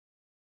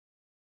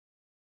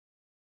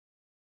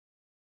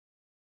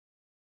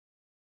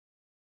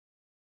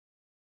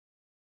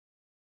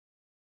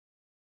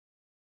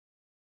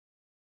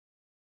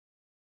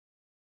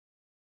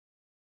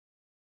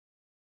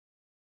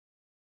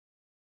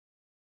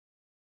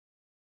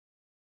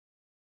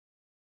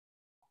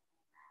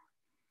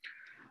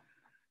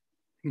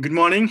Good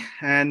morning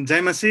and Jai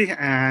Masi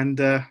and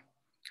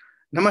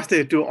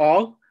Namaste to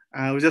all.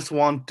 We just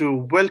want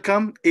to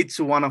welcome each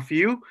one of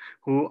you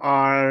who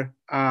are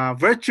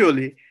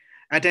virtually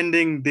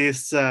attending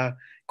this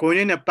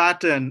Koinonia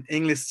Patan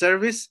English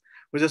service.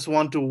 We just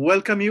want to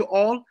welcome you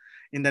all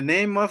in the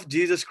name of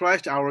Jesus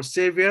Christ, our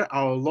Savior,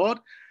 our Lord.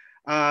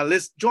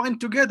 Let's join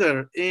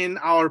together in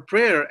our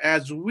prayer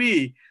as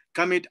we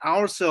commit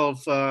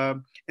ourselves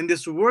in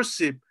this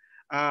worship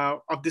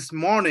of this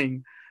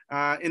morning.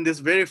 In this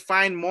very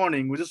fine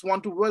morning, we just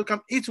want to welcome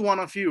each one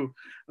of you.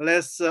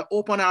 Let's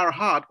open our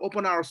heart,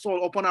 open our soul,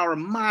 open our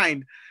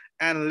mind,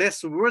 and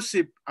let's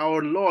worship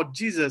our Lord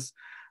Jesus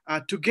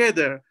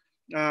together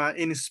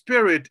in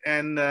spirit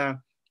and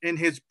in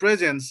his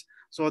presence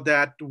so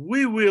that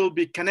we will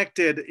be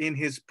connected in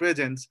his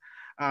presence.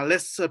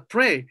 Let's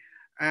pray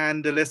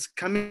and let's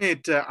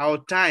commit our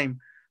time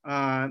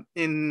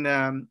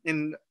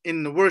in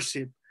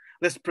worship.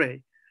 Let's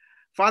pray.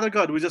 Father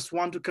God, we just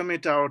want to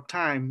commit our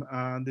time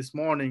this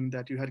morning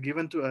that you had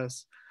given to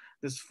us,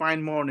 this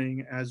fine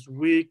morning, as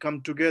we come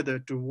together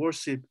to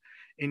worship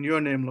in your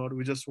name, Lord.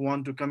 We just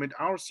want to commit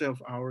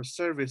ourselves, our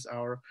service,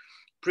 our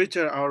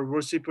preacher, our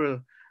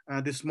worshiper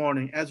this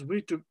morning. As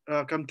we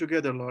come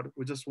together, Lord,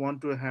 we just want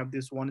to have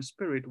this one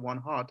spirit, one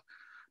heart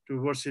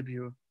to worship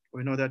you.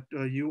 We know that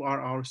you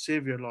are our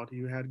Savior, Lord.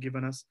 You had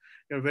given us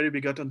your very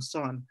begotten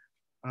Son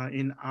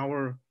in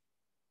our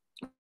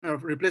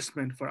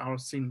replacement for our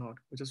sin, Lord.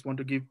 We just want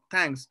to give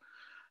thanks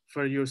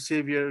for your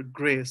Savior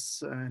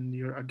grace and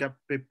your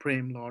agape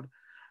prem, Lord.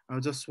 I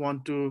just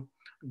want to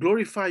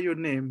glorify your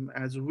name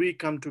as we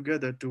come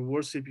together to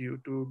worship you,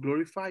 to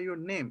glorify your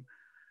name.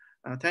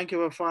 Thank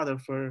you, our Father,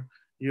 for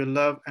your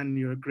love and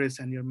your grace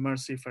and your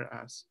mercy for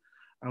us.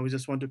 We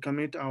just want to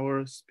commit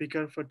our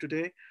speaker for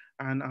today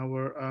and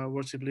our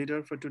worship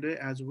leader for today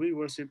as we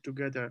worship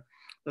together.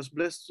 Let's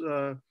bless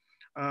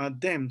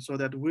them so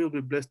that we'll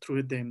be blessed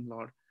through them,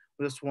 Lord.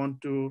 We just want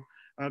to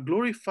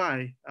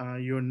glorify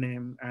your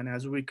name. And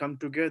as we come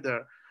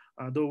together,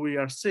 though we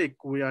are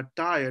sick, we are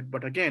tired,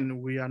 but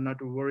again, we are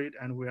not worried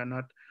and we are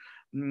not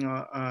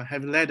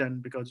heavy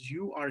laden because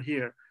you are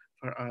here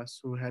for us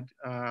who had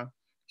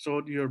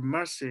showed your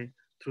mercy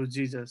through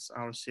Jesus,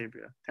 our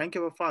Savior. Thank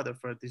you, our Father,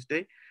 for this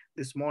day,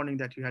 this morning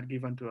that you had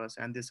given to us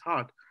and this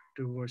heart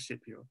to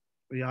worship you.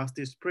 We ask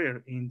this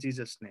prayer in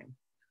Jesus' name.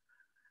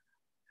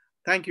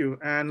 Thank you.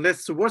 And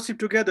let's worship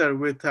together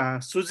with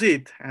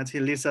Sujit as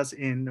he leads us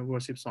in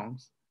worship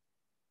songs.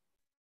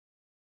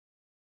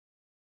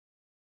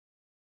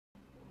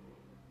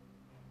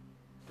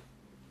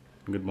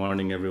 Good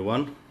morning,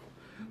 everyone.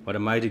 What a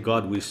mighty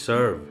God we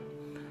serve.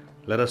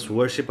 Let us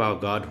worship our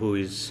God who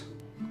is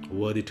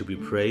worthy to be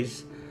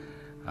praised.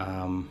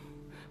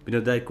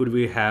 Could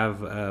we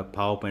have a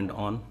PowerPoint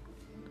on?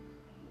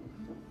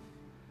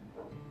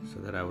 So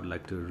that I would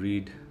like to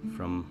read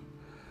from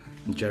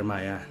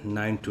Jeremiah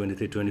 9,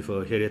 23,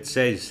 24. Here it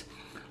says,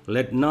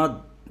 "Let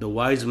not the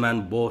wise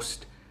man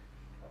boast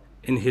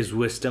in his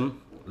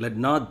wisdom. Let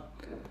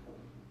not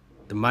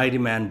the mighty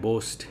man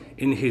boast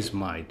in his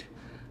might.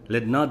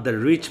 Let not the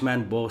rich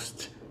man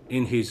boast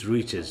in his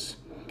riches.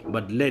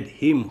 But let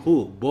him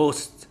who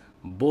boasts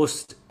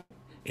boast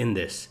in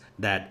this,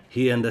 that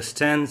he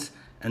understands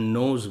and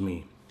knows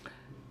me,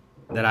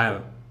 that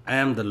I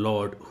am the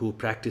Lord who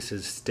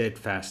practices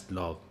steadfast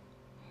love,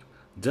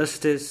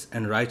 justice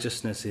and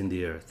righteousness in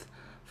the earth.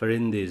 For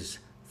in these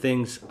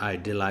things I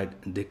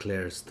delight,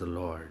 declares the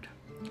Lord."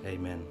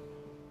 Amen.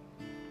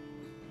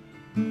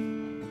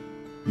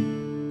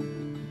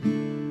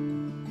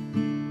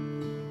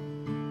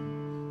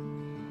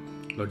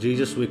 Lord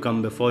Jesus, we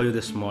come before you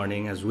this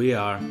morning as we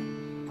are,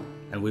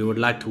 and we would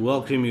like to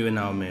welcome you in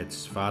our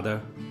midst,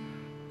 Father,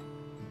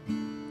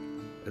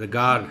 the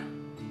God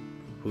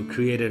who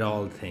created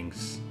all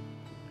things.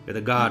 You're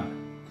the God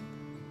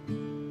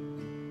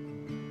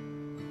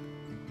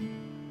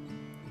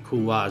who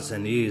was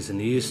and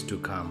is to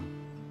come.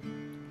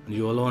 And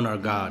you alone are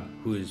God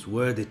who is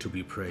worthy to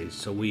be praised.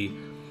 So we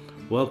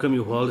welcome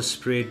you, Holy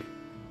Spirit,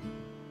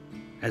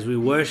 as we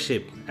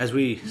worship, as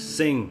we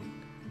sing,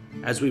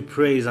 as we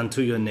praise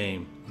unto your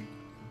name.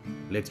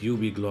 Let you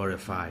be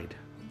glorified.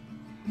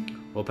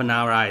 Open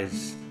our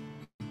eyes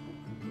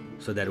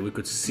so that we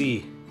could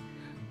see,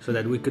 so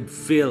that we could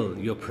feel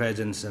your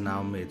presence in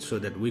our midst, so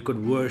that we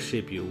could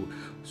worship you,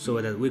 so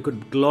that we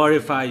could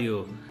glorify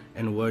you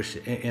and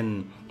worship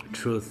in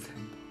truth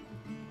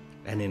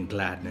and in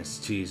gladness,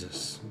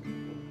 Jesus.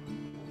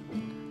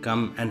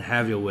 Come and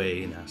have your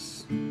way in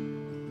us.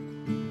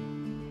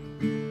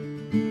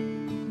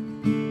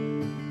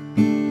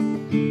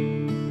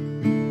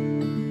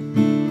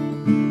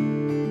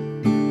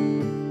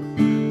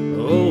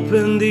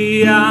 Open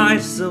the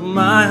eyes of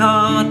my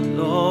heart,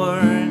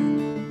 Lord.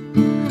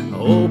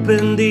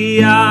 Open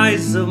the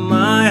eyes of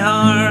my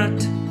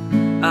heart.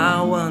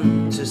 I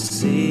want to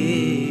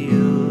see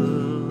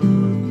you.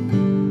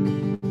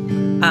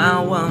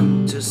 I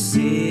want to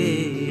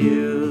see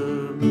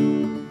you.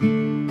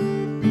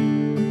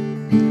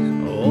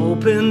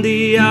 Open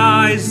the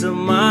eyes of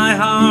my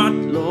heart,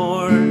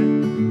 Lord.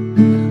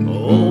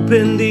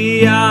 Open the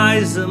the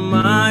eyes of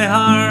my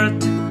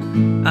heart,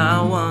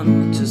 I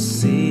want to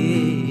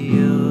see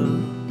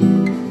you.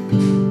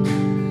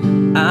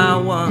 I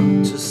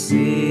want to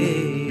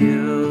see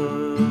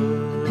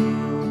you.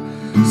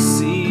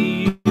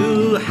 See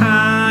you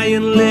high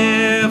and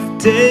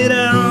lifted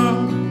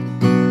up,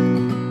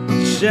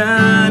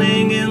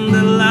 shining in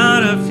the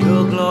light of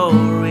your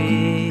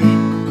glory.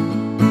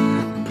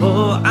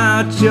 Pour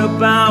out your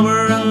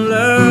power and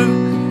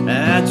love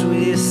as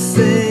we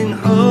sing,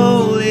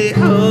 holy,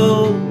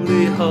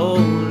 holy,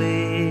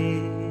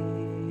 holy.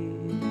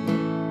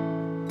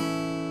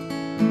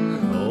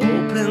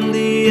 Open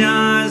the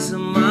eyes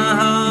of my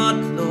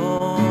heart,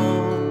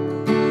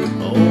 Lord.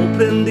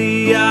 Open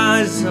the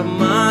eyes of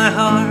my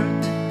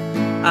heart.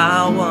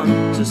 I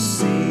want to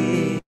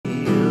see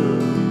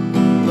you,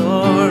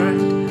 Lord.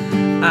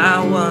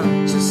 I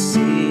want to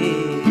see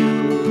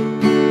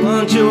you.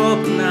 Won't you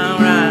open our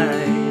eyes?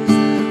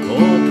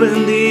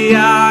 Open the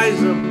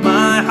eyes of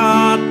my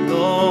heart,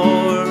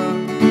 Lord.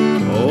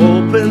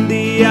 Open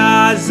the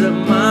eyes of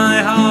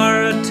my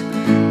heart.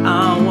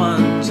 I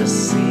want to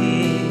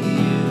see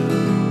you.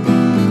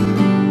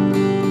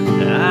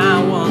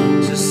 I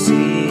want to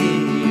see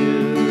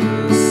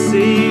you.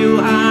 See you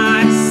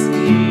high,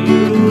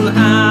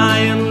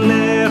 and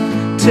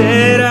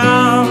lifted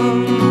up,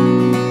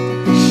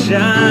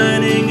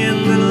 shining in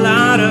the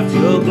light of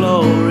your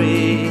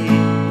glory.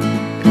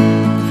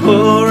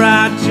 Pour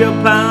out your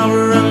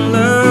power and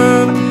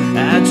love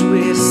as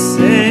we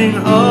sing,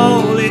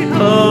 holy,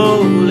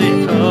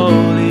 holy,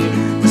 holy.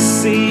 To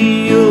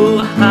see you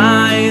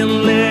high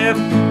and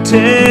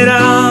lifted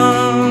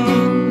up,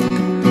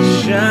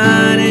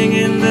 shining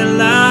in the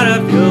light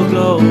of your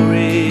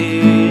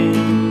glory.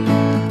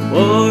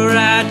 Pour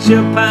out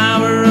your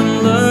power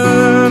and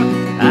love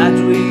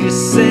as we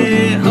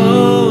say,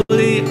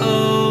 holy,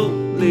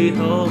 holy,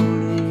 holy.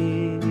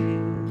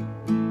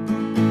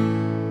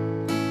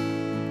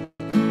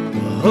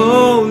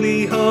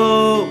 Holy,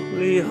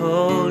 holy,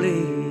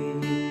 holy.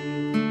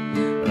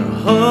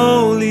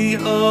 Holy,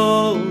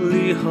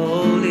 holy,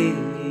 holy.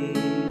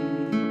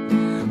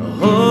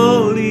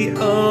 Holy,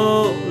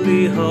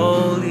 holy,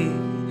 holy.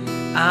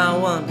 I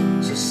want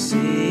to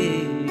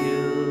see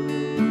you.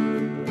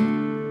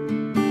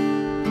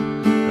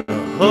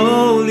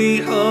 Holy,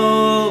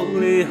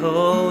 holy,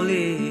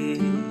 holy.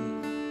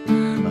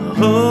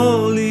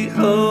 Holy,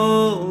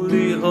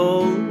 holy,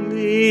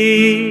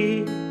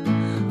 holy.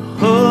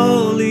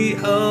 Holy,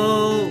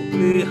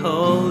 holy,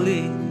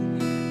 holy.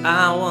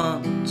 I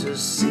want to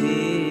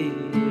see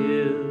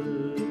you.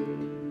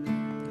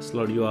 Yes,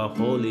 Lord, you are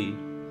holy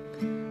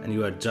and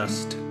you are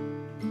just.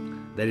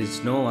 There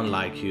is no one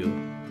like you.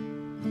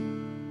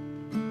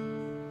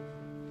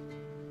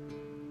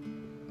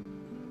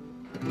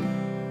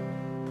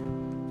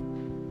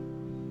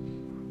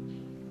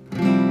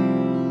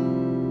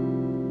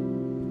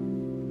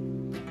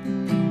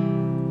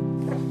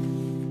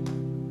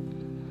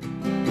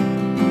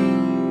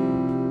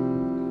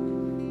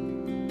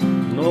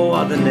 No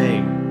other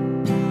name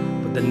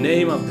but the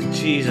name of the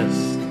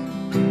Jesus.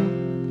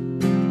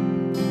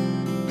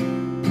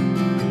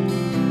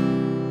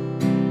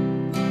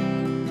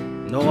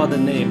 No other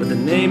name but the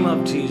name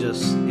of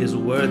Jesus is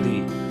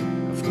worthy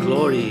of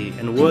glory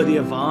and worthy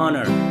of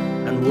honor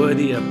and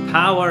worthy of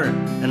power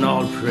and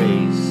all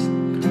praise.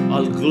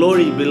 All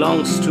glory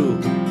belongs to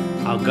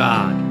our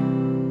God,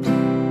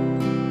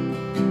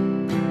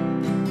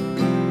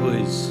 who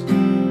is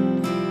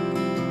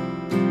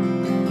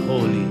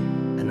holy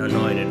and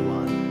anointed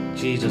one.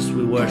 Jesus,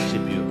 we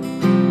worship you.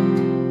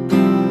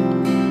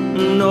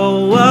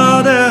 No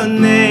other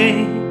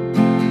name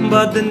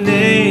but the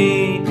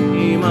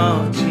name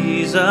of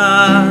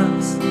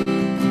Jesus.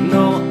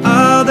 No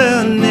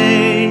other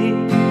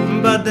name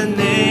but the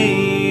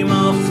name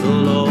of the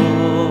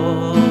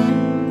Lord.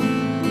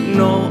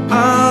 No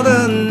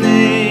other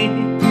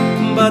name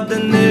but the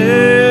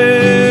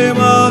name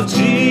of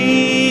Jesus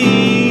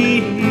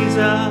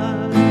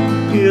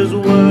is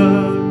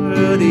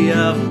worthy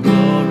of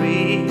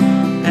glory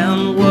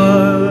and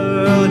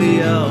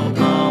worthy of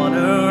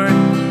honor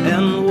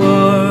and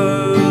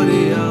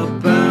worthy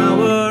of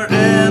power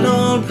and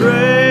all praise.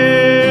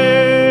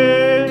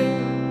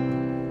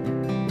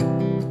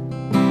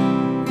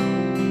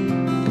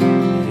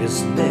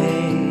 His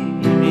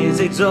name is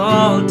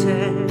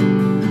exalted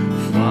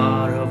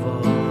far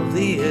above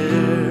the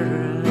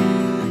earth.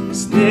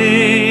 His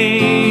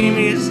name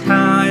is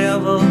high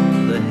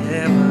above the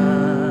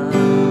heavens.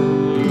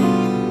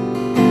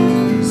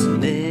 His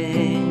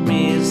name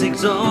is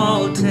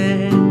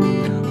exalted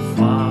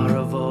far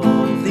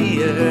above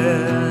the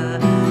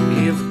earth.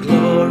 Give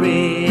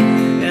glory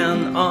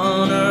and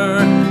honor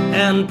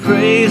and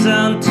praise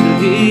unto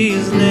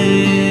his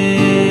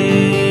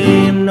name.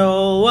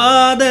 No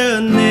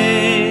other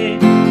name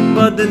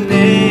but the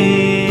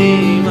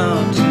name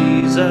of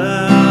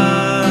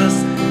Jesus.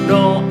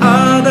 No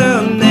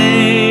other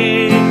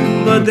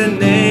name but the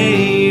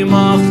name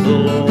of the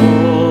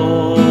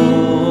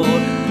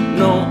Lord.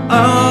 No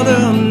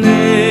other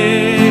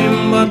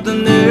name but the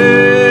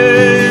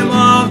name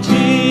of Jesus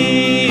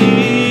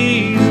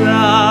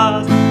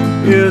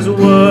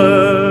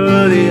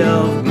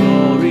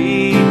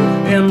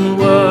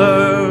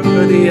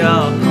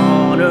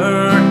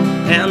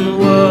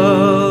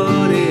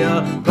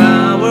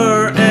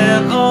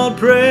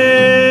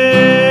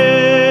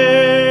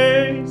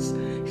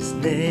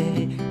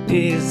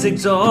is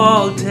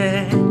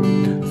exalted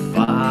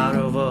far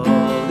over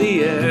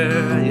the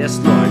earth. Yes,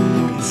 Lord.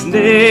 His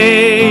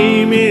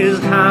name is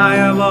high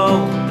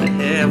above the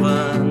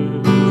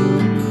heaven.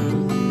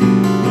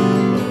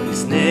 Oh,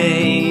 His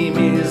name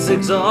is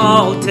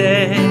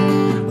exalted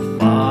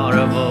far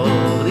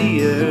above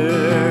the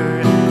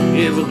earth.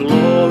 Give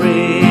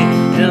glory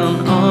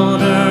and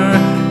honor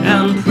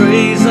and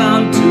praise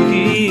unto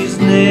His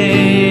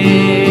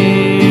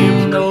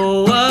name.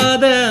 No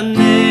other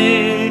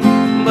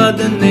name but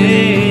the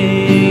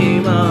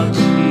name of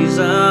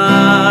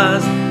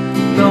Jesus.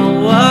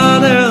 No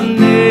other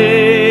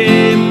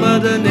name but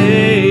the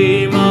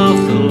name of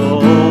the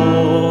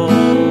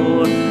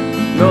Lord.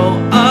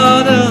 No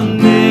other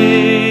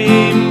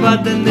name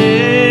but the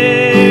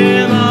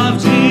name of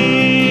Jesus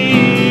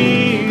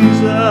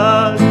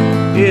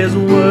is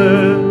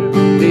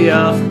worthy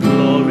of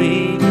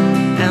glory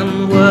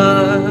and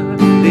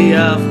worthy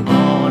of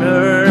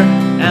honor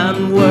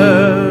and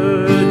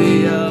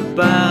worthy of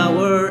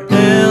power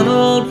and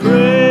all praise.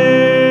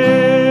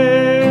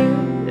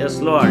 Yes,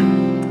 Lord.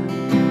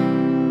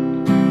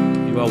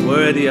 You are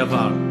worthy of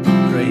our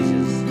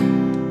praises.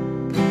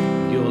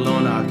 You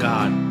alone are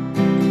God.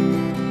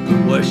 We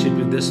worship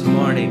you this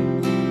morning.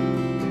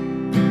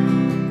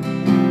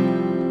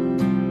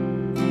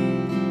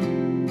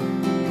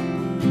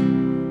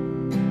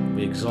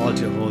 We exalt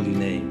your holy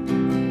name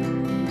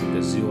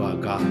because you are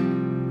God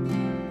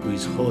who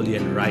is holy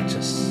and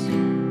righteous.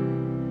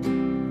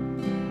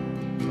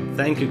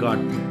 Thank you, God.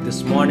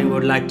 This morning we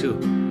would like to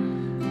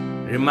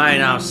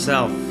remind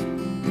ourselves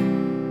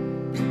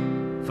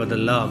for the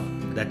love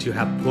that you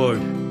have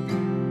poured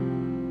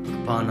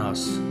upon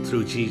us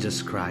through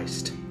Jesus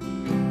Christ.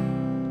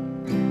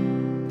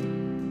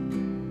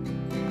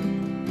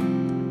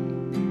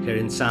 Here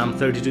in Psalm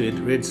 32 it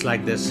reads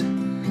like this: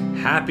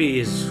 Happy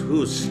is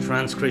whose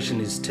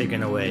transgression is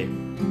taken away,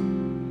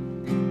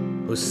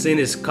 whose sin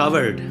is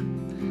covered.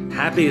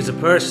 Happy is a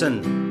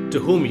person to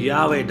whom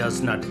Yahweh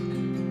does not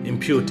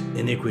impute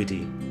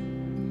iniquity,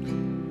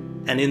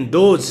 and in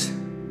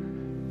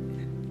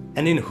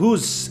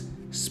whose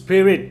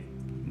spirit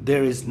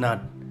there is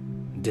not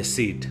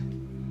deceit.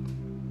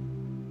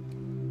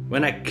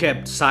 When I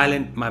kept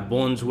silent, my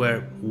bones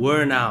were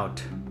worn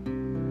out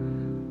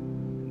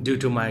due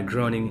to my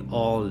groaning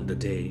all the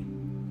day.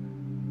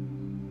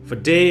 For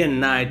day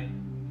and night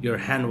your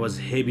hand was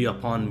heavy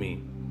upon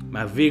me.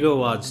 My vigor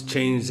was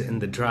changed in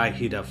the dry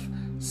heat of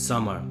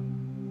summer.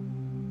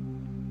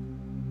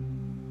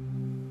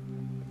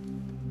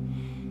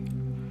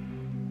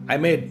 I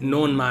made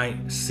known my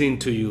sin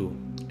to you,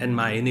 and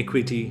my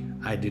iniquity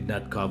I did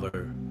not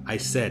cover. I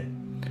said,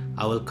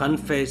 I will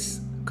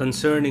confess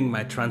concerning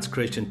my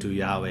transgression to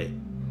Yahweh,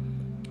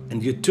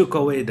 and you took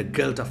away the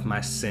guilt of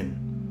my sin.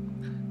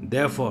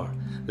 Therefore,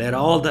 let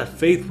all the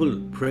faithful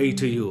pray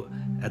to you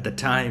at the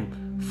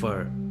time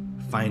for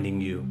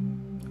finding you.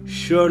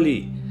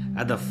 Surely,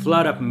 at the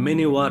flood of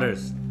many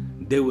waters,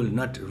 they will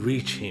not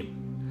reach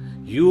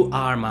him. You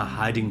are my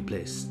hiding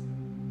place.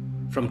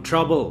 From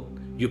trouble,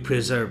 you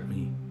preserve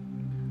me.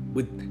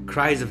 With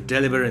cries of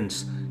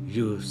deliverance,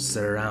 you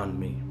surround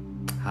me.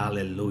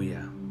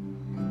 Hallelujah.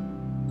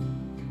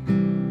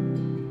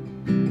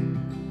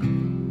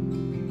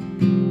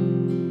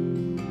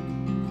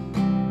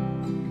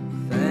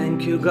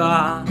 Thank you,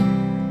 God,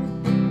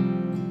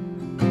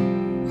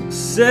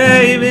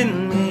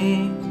 saving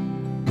me.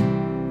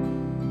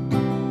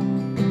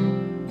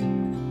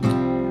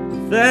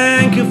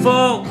 Thank you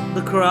for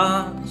the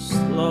cross,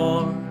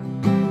 Lord.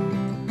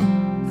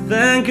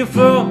 Thank you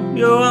for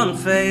your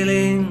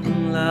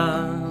unfailing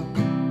love.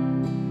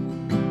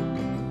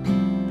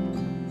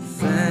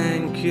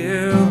 Thank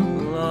you,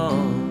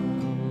 Lord.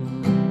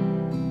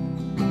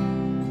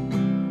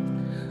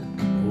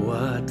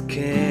 What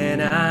can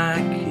I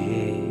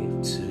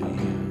give to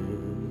you?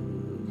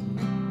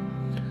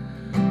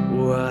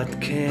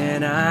 What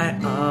can I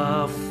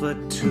offer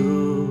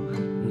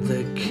to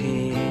the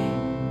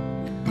King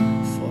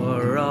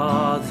for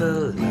all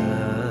the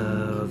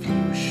love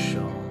you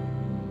show?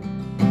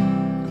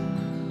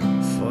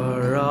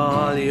 For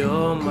all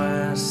your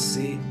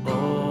mercy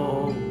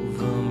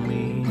over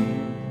me.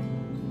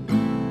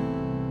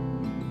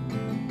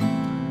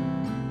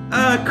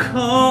 I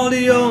called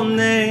your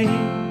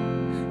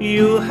name,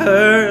 you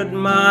heard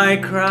my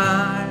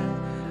cry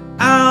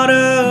out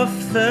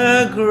of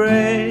the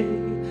grave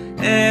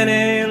and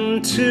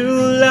into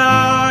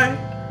light.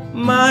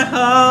 My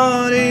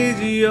heart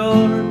is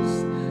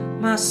yours,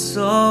 my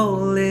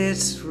soul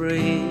is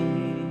free.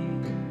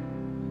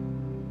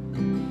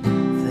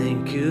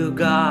 Thank you,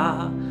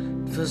 God,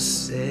 for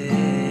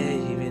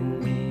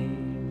saving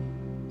me.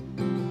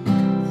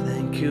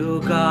 Thank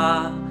you,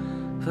 God,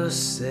 for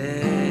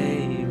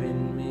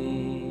saving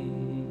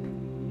me.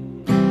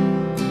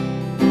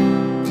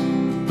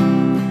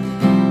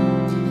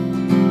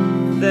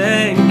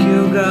 Thank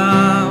you,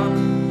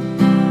 God,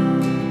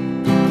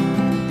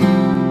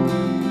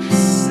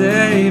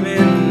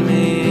 saving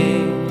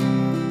me.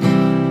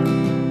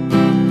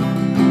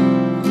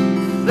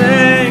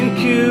 Thank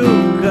you,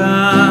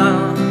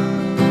 God.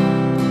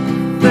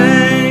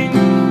 Thank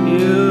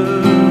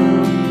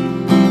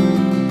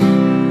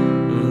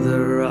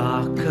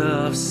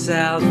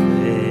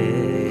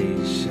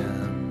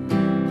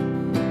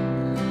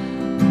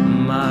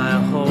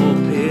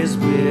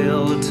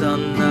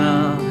on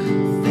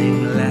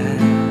nothing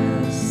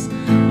less,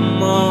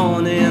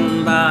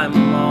 morning by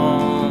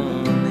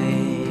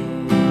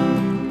morning.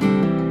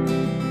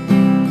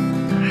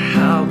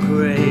 How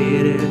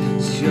great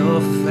is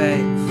your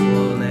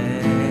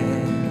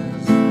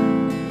faithfulness.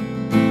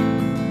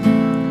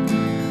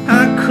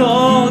 I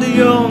called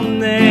your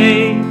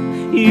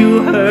name,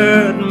 you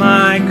heard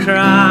my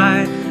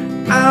cry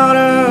out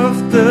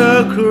of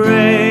the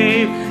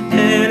grave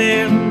and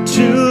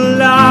into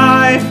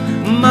life.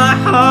 My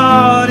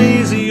heart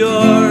is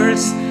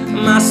yours,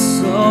 my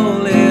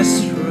soul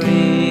is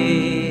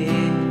free.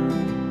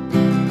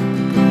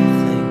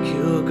 Thank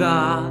you,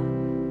 God,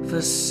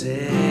 for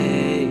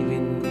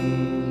saving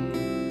me.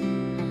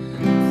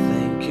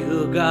 Thank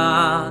you,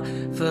 God,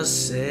 for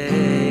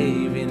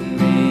saving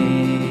me.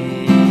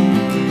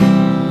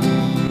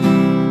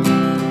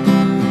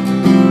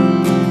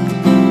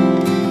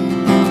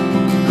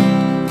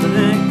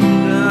 Thank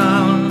you,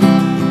 God.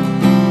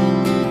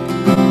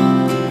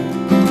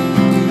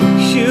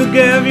 You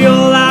gave your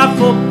life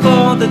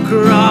upon the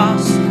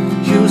cross.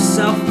 You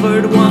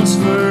suffered once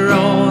for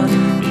all.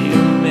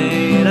 You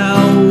made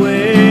a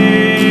way.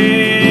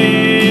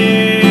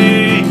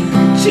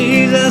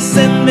 Jesus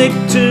in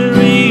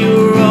victory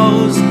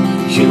rose.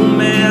 You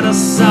made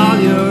us all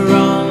your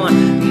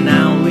own.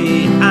 Now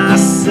we are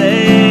saved.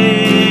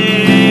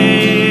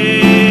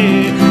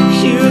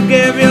 You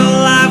gave your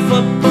life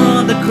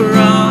upon the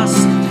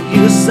cross.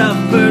 You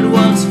suffered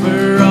once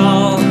for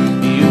all.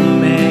 You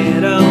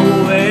made a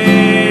way.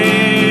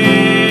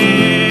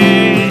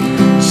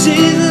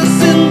 Jesus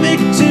in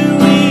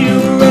victory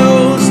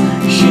rose.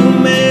 You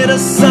made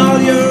us all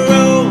your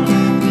own.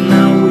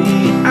 Now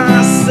we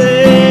are saved.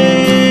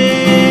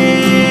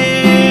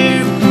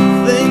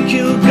 Thank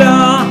you,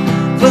 God,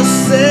 for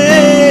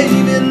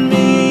saving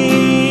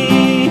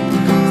me.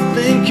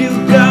 Thank you,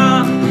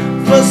 God,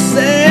 for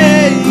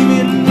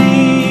saving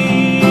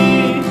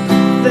me.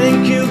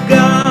 Thank you,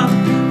 God,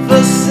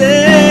 for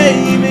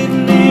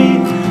saving me,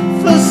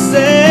 for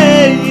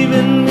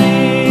saving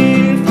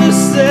me, for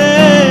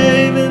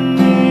saving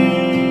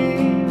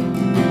me.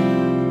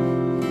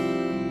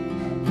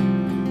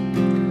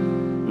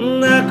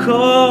 I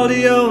called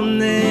your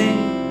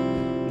name,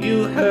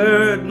 you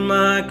heard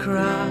my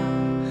cry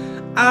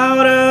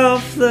out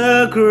of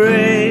the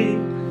grave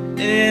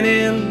and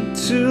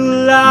into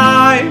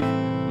life.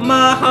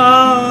 My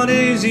heart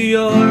is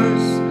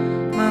yours,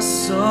 my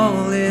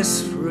soul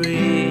is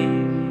free.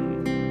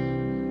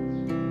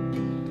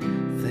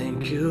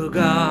 Thank you,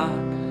 God,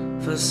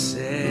 for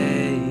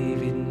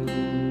saving me.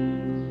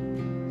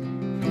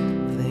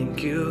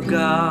 Thank you,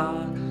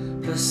 God,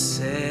 for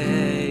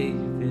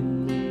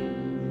saving me.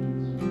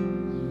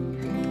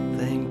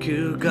 Thank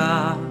you,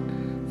 God,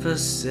 for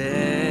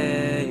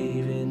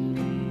saving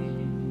me.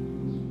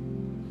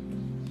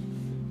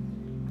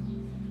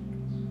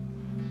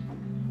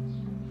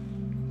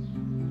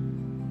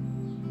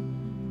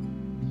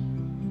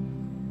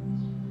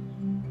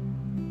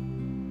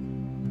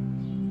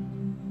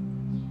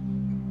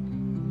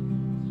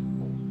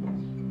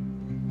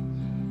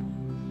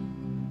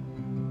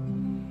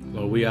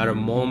 Lord, we are a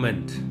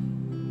moment.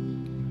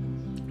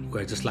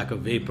 We're just like a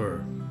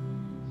vapor,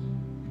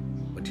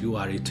 but you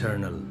are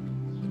eternal.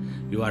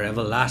 You are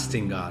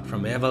everlasting, God.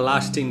 From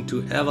everlasting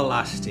to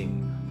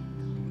everlasting,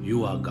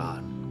 you are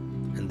God,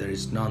 and there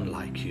is none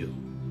like you.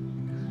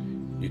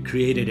 You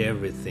created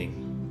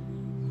everything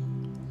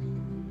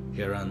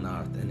here on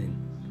earth and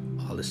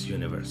in all this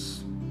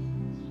universe.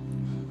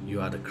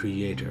 You are the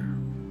creator.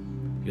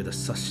 You're the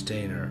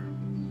sustainer.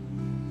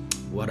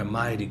 What a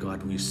mighty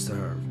God we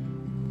serve.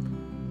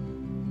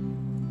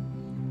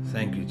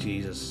 Thank you,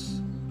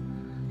 Jesus,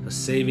 for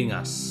saving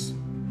us.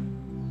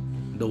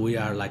 Though we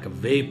are like a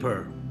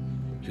vapor,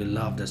 you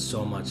loved us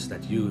so much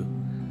that you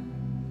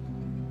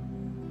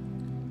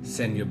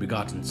sent your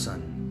begotten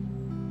Son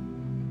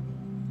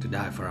to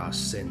die for our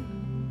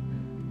sin.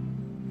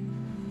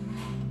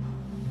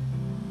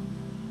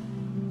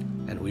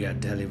 And we are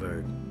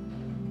delivered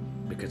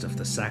because of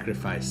the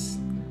sacrifice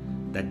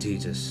that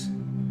Jesus,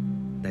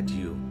 that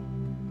you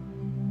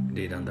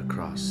did on the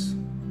cross,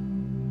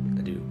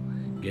 that you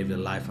gave your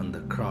life on the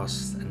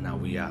cross, and now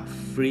we are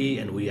free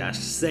and we are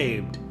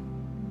saved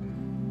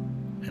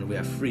and we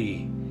are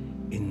free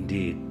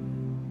indeed.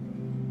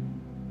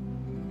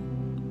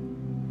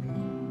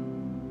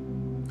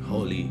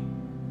 Holy,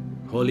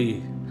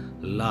 holy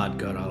Lord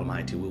God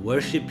Almighty, we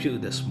worship you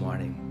this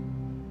morning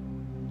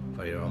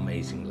for your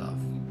amazing love.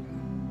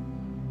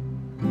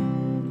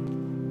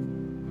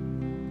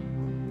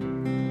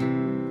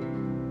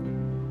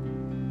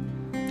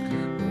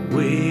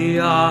 We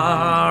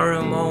are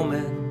a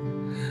moment,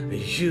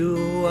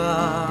 you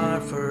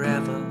are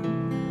forever,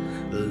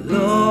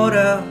 Lord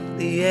of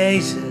the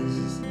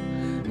ages,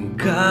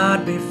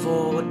 God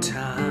before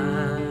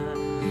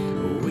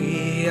time.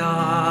 We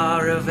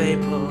are a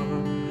vapor,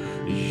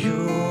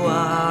 you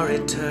are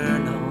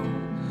eternal,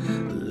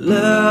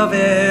 love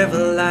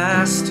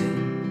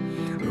everlasting,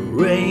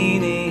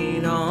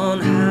 reigning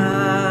on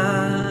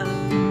high.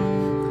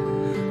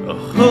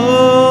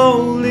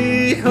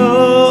 Holy,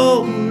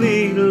 holy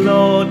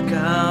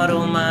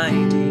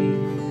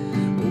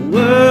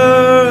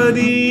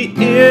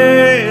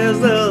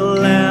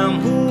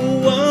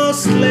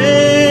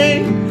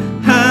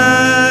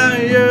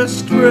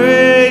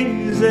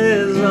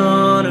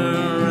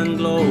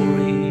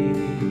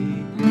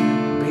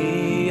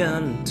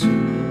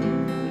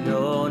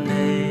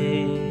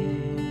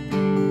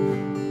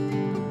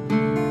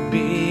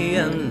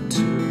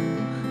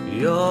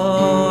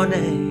your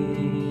name.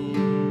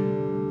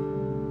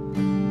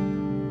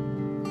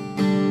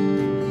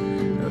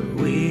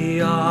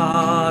 We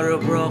are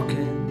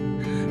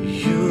broken,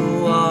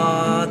 you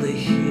are the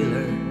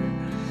healer,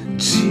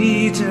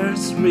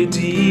 Jesus,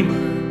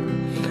 Redeemer,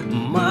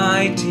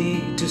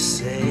 mighty to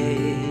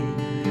save.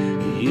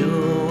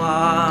 You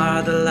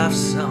are the love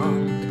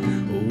song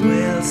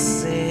we'll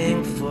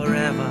sing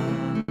forever,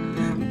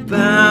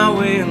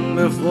 bowing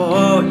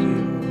before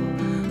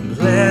you,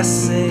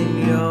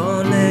 blessing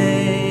your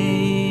name.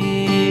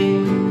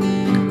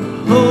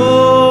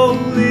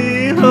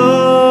 Holy,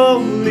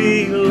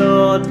 holy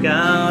Lord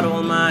God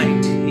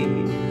Almighty,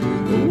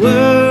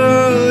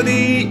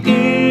 worthy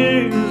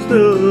is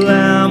the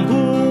Lamb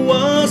who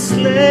was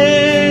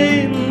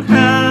slain.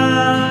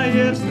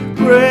 Highest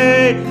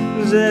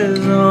praises,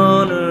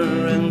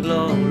 honor, and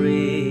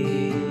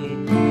glory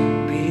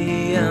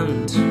be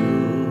unto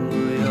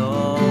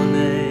your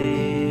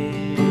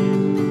name.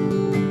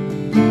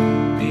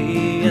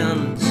 Be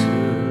unto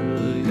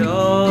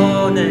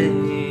your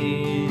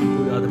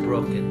name. We are the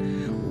broken.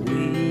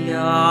 We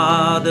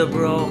are the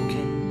broken.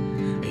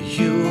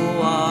 You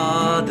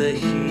are the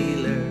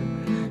healer,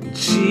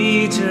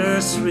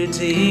 Jesus,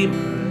 Redeemer,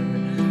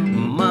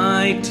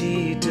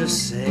 mighty to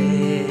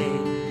save.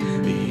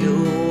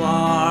 You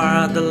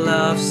are the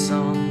love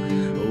song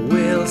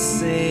we'll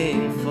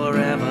sing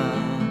forever,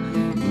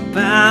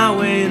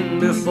 bowing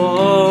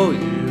before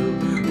you,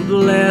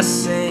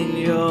 blessing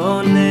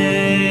your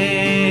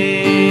name.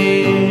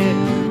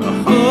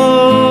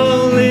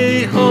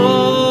 Holy,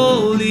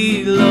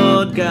 holy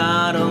Lord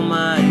God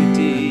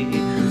Almighty,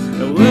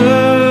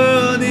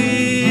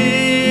 worthy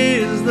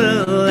is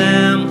the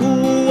Lamb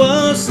who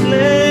was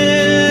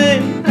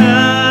slain.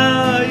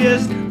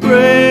 Highest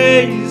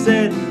praise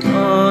and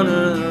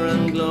honor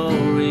and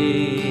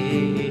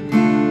glory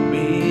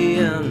be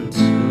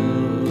unto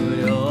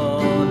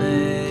your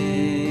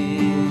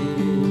name.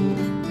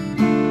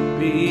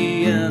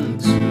 Be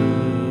unto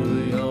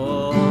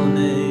your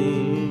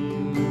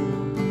name.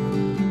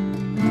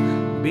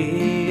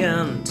 Be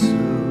unto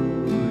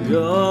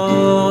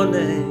your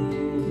name.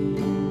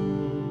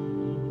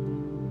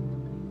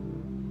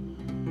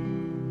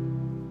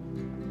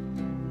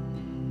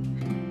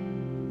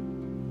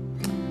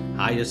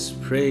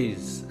 Highest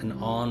praise and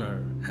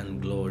honor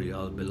and glory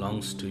all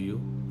belongs to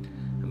you,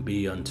 and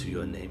be unto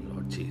your name,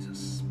 Lord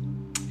Jesus.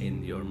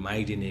 In your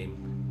mighty name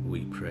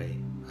we pray.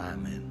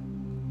 Amen.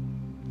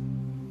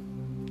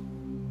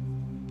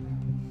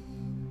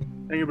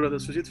 Thank you, Brother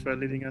Sujit, for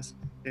leading us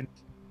in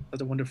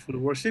such a wonderful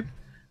worship.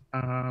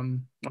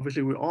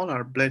 Obviously, we all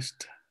are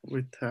blessed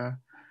with the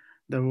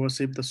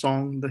worship, the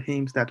song, the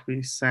hymns that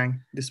we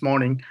sang this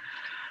morning.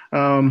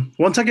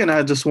 Once again,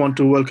 I just want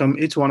to welcome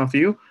each one of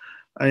you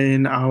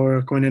in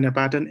our Koinonia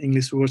Patan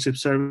English worship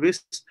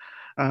service.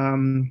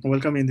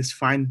 Welcome in this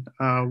fine,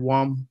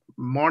 warm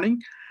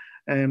morning.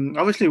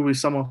 Obviously,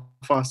 some of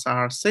us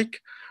are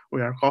sick.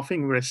 We are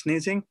coughing. We're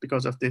sneezing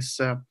because of this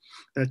the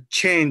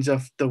change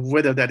of the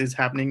weather that is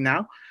happening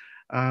now.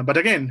 But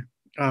again,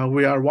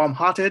 we are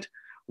warm-hearted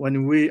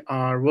when we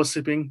are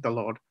worshiping the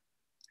Lord.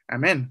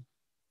 Amen.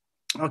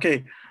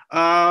 Okay.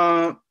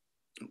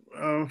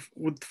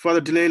 With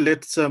further delay,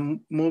 let's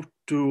move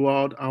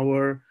toward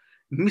our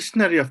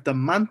missionary of the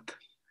month.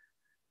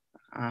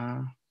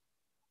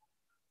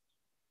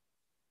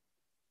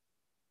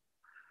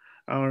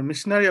 Our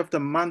missionary of the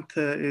month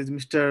is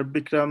Mr.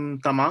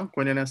 Bikram Tamang,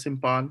 Koinonia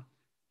Simpan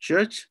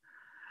Church.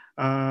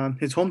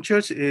 His home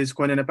church is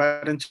Koinonia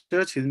Patan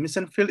Church. His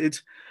mission field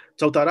is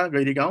Chautara,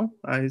 Gairigaon.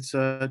 His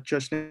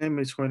church name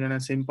is Koinonia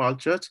Simpan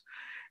Church.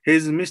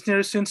 He's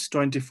missionary since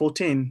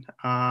 2014.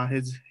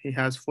 He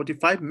has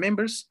 45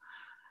 members,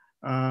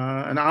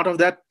 and out of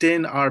that,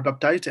 10 are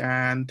baptized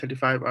and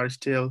 35 are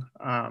still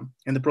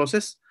in the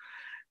process.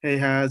 He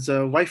has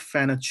a wife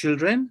and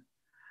children,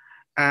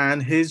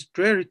 and his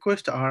prayer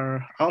requests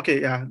are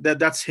okay. Yeah,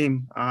 that's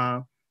him.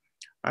 I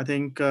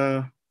think,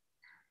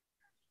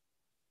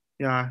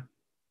 yeah,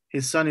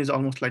 his son is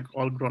almost like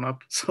all grown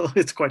up, so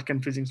it's quite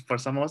confusing for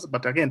some of us.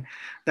 But again,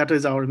 that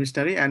is our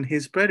missionary, and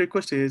his prayer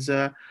request is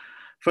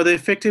for the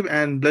effective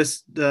and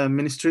blessed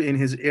ministry in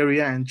his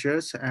area and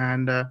church,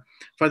 and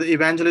for the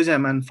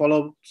evangelism and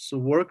follow-up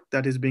work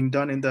that is being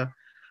done in the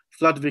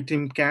flood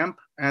victim camp.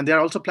 And they are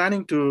also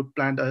planning to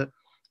plant a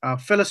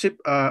fellowship,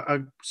 a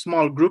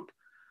small group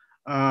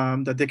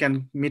that they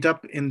can meet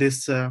up in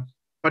this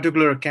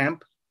particular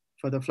camp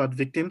for the flood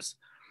victims,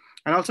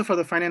 and also for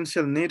the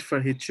financial need for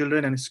his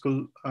children and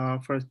school,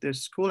 for their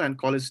school and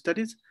college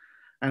studies,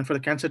 and for the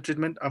cancer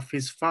treatment of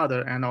his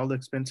father and all the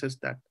expenses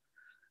that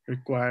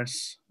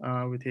requires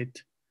with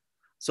it.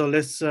 So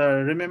let's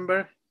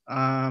remember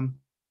Mr.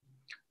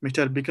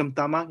 Bikram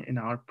Tamang in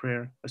our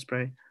prayer. Let's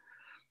pray.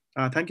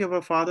 Thank you,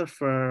 our Father,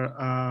 for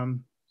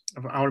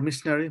our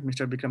missionary,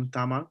 Mr. Bikram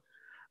Tamang,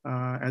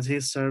 as he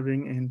is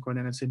serving in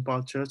Koinonia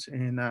Simpan Church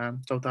in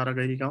Chautara,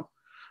 Gairigaon.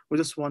 We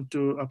just want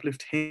to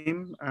uplift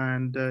him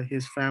and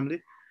his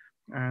family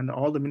and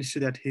all the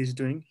ministry that he's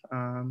doing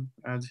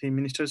as he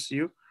ministers to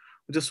you.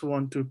 We just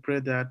want to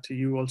pray that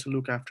you also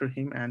look after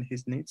him and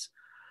his needs.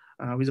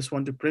 We just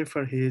want to pray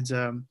for his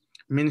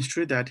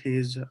ministry that he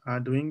is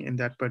doing in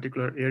that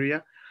particular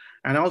area,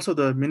 and also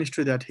the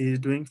ministry that he is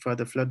doing for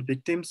the flood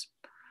victims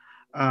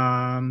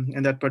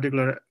in that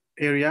particular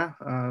area,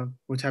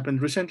 which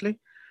happened recently.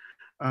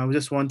 We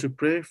just want to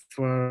pray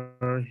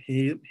for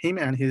him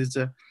and his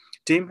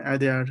team as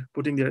they are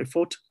putting their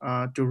effort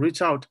to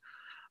reach out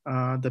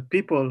the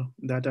people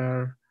that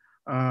are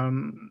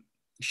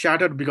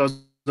shattered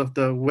because of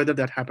the weather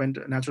that happened,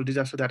 natural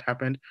disaster that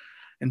happened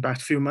in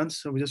past few months.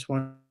 So we just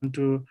want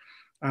to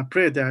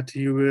pray that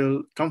you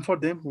will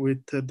comfort them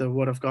with the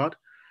word of God.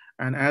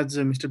 And as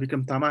Mr.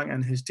 Bikram Tamang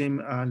and his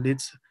team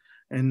leads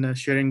in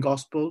sharing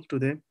gospel to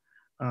them,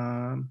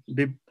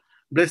 be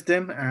bless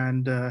them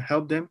and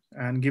help them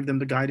and give them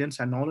the guidance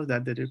and knowledge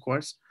that they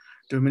requires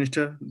to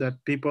minister that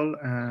people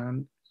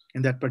and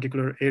in that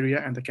particular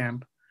area and the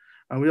camp.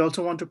 We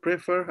also want to pray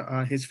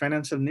for his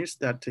financial needs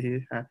that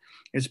he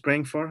is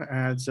praying for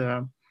as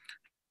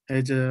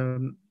his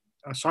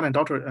son and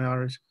daughter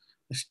are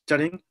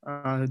studying.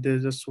 They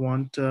just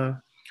want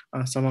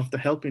some of the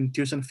help in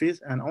tuition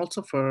fees and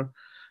also for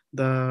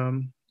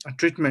the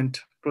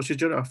treatment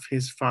procedure of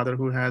his father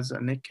who has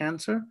neck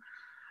cancer.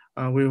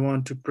 We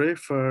want to pray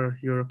for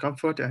your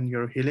comfort and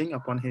your healing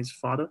upon his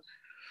father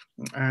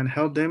and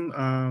help them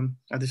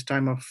at this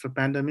time of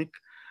pandemic.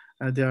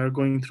 They are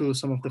going through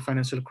some of the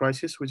financial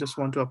crisis. We just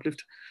want to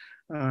uplift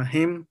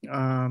him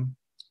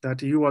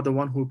that you are the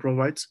one who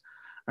provides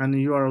and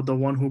you are the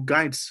one who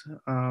guides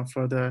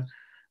for the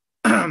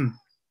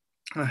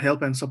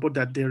help and support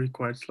that they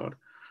require, Lord.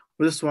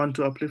 We just want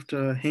to uplift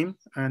him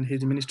and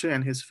his ministry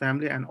and his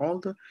family and all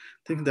the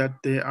things that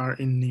they are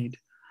in need.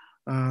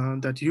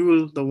 That you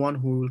will the one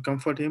who will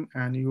comfort him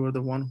and you are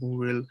the one who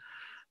will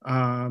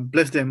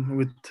bless them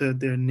with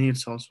their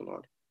needs also,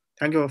 Lord.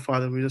 Thank you, our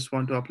Father. We just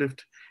want to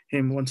uplift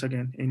him once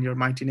again. In your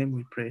mighty name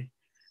we pray.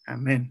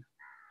 Amen.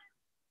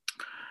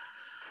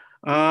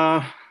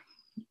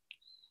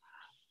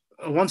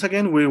 Once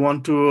again, we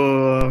want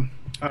to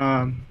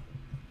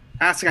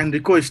ask and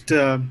request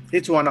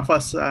each one of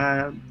us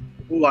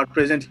who are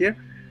present here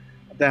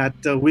that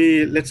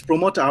let's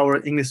promote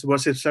our English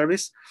worship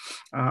service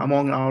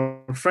among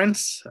our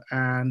friends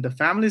and the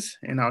families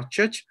in our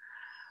church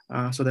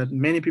so that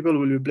many people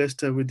will be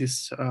blessed with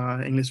this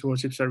English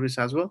worship service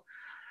as well.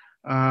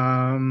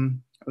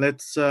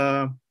 Let's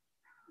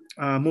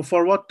move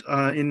forward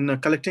in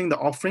collecting the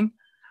offering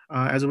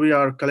as we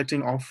are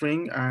collecting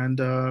offering, and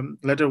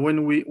later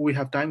when we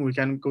have time we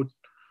can go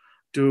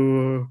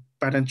to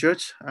Patan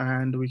Church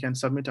and we can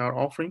submit our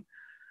offering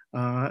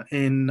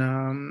in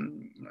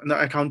the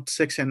account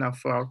section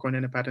of our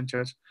Koinonia Patan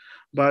Church.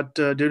 But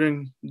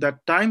during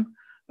that time,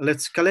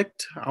 let's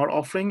collect our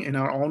offering in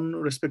our own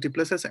respective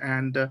places,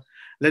 and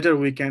later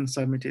we can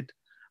submit it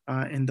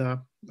in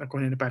the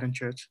Koinonia Patan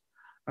Church.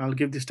 I'll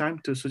give this time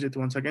to Sujit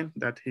once again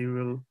that he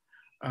will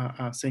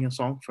sing a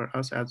song for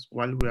us as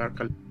while we are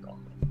collecting the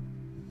offering.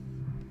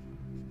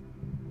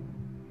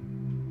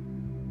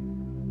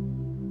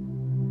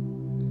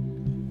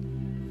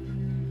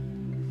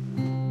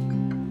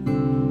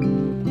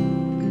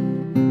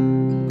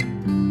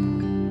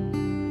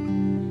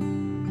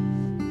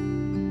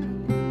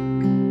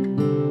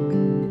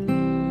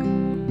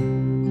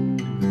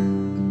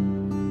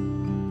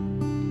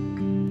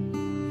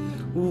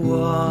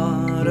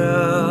 What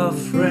a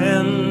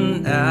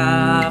friend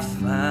I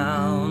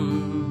found,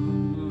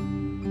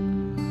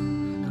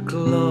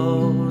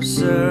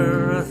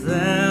 closer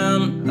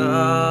than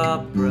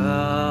a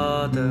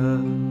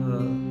brother.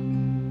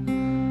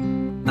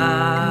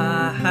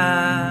 I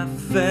have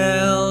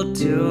felt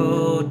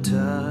your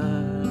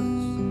touch,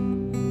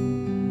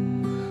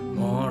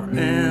 more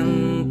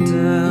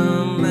intimate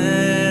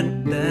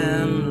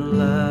than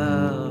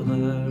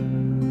lover.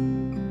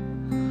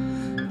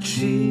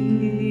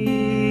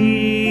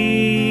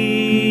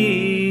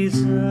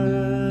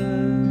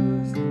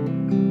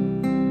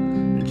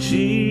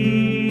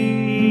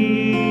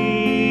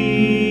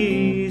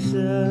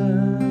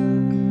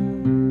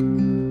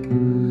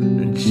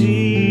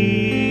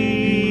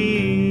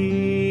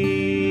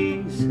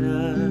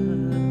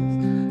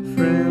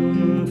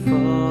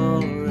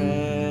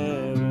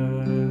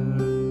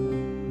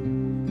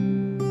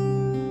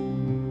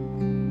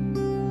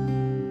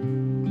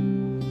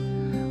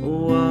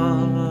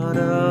 What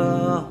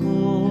a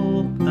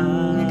hope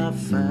I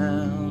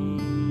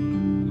found,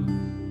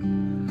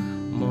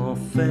 more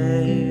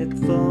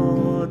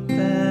faithful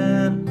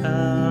than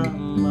a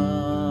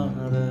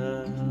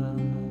mother.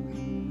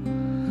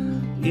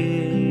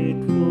 It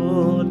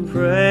would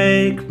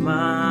break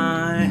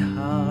my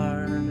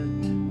heart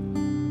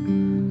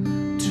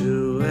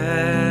to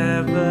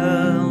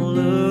ever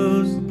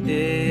lose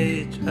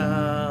each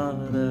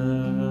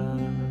other.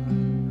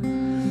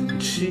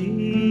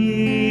 Jesus,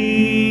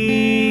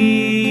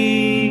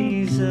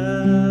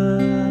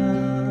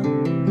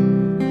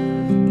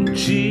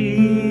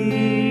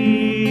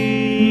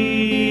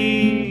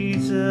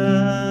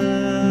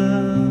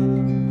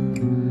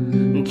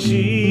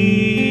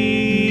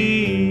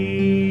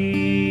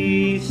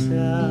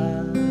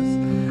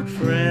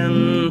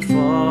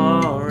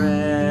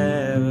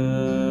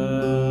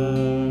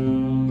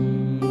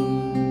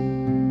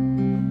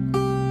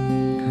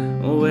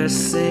 we're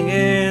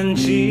singing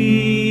Jesus,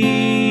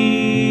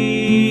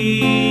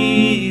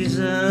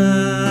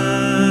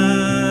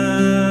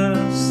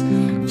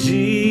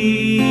 Jesus,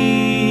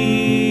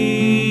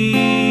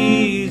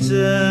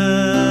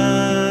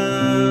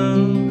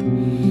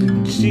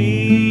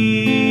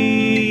 Jesus,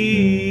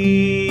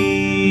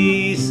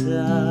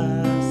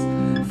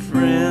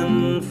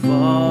 friend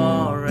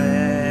forever.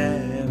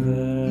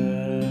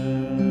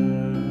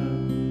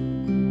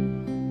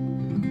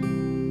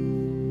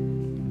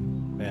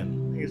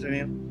 Amen. Thank you,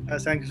 Sunil.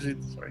 Thank you,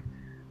 Sujit. Sorry.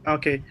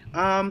 Okay.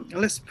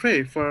 Let's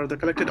pray for the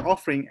collected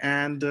offering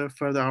and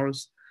for our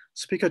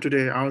speaker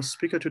today. Our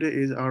speaker today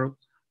is our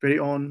very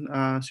own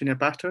senior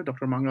pastor,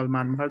 Dr. Mangal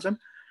Man Mahajan.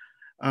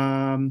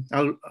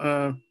 I'll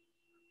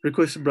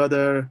request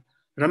Brother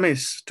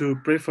Ramesh to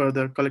pray for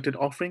the collected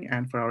offering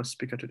and for our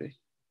speaker today.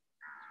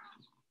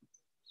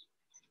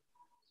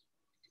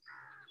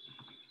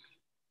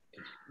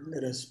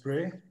 Let us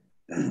pray.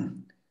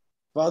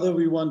 Father,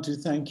 we want to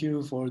thank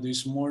you for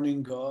this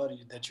morning, God,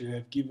 that you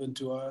have given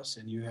to us,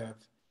 and you have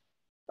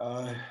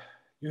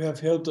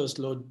helped us,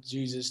 Lord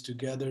Jesus, to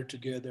gather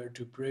together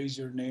to praise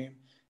your name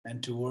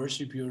and to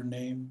worship your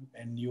name.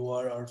 And you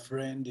are our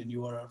friend and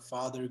you are our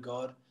Father,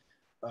 God.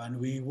 And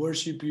we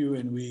worship you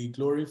and we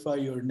glorify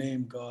your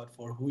name, God,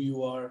 for who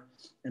you are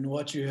and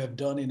what you have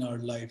done in our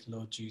life,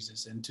 Lord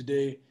Jesus. And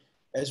today,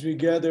 as we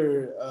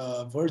gather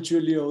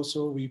virtually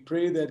also, we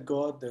pray that,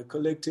 God, the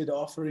collected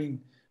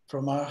offering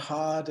from our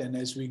heart, and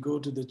as we go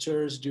to the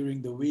church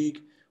during the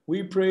week,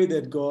 we pray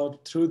that, God,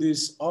 through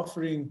this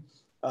offering,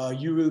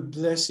 you will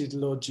bless it,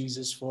 Lord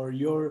Jesus, for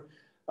your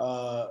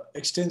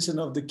extension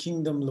of the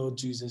kingdom, Lord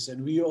Jesus.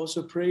 And we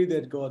also pray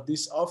that, God,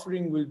 this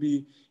offering will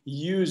be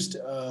used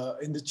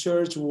in the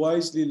church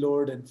wisely,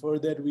 Lord. And for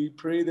that, we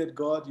pray that,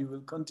 God, you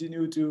will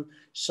continue to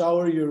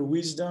shower your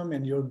wisdom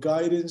and your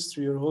guidance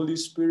through your Holy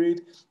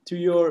Spirit to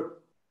your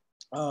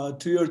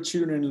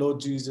children,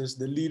 Lord Jesus,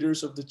 the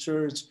leaders of the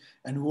church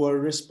and who are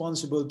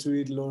responsible to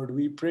it, Lord.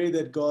 We pray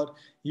that, God,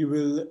 you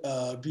will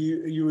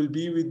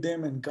be with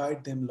them and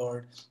guide them,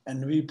 Lord.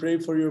 And we pray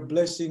for your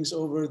blessings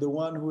over the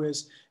one who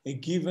has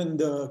given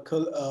the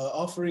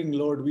offering,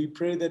 Lord. We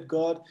pray that,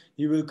 God,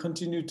 you will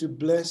continue to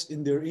bless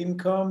in their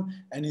income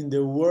and in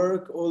their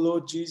work, oh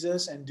Lord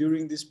Jesus. And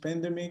during this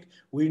pandemic,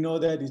 we know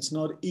that it's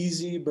not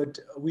easy, but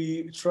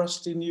we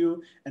trust in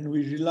you and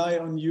we rely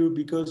on you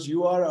because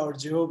you are our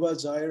Jehovah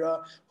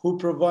Jireh who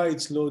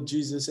provides, Lord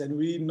Jesus. And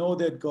we know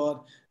that,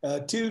 God,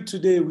 till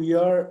today we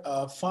are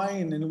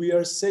fine and we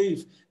are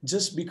safe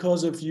just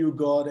because of you,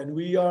 God. And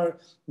we are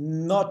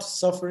not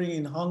suffering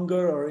in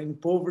hunger or in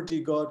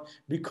poverty, God,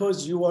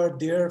 because you are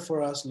there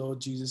for us, Lord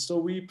Jesus. So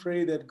we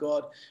pray that,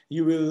 God,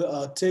 you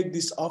will take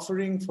this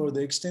offering for the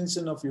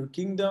extension of your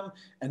kingdom,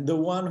 and the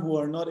one who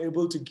are not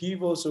able to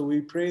give also,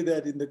 we pray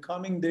that in the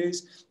coming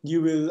days,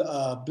 you will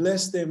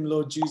bless them,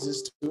 Lord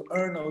Jesus, to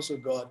earn also,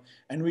 God.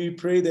 And we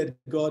pray that,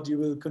 God, you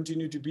will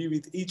continue to be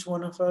with each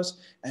one of us.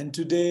 And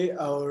today,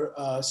 our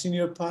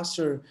senior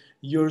pastor,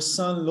 your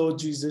son, Lord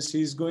Jesus,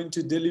 he is going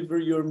to deliver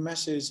your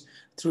message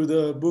through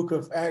the book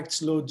of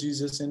Acts, Lord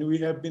Jesus. And we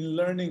have been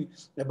learning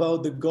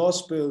about the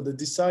gospel, the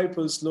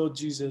disciples, Lord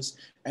Jesus.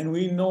 And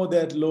we know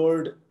that,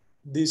 Lord,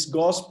 this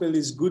gospel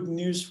is good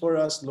news for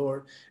us,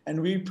 Lord. And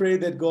we pray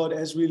that, God,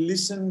 as we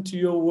listen to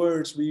your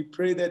words, we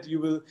pray that you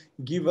will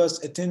give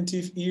us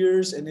attentive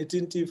ears and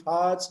attentive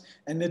hearts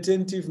and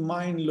attentive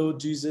mind,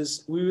 Lord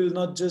Jesus. We will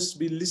not just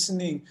be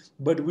listening,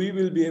 but we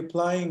will be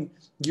applying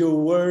your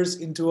words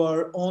into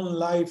our own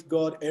life,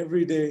 God,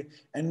 every day.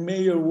 And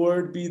may your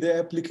word be the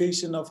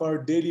application of our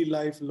daily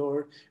life,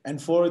 Lord.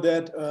 And for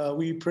that,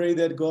 we pray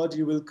that, God,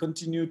 you will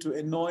continue to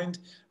anoint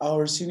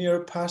our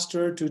senior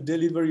pastor to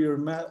deliver your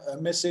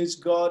message,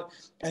 God,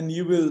 and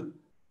you will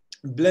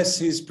bless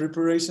his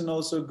preparation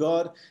also,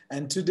 God.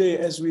 And today,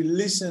 as we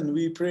listen,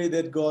 we pray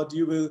that, God,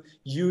 you will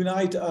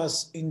unite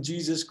us in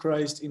Jesus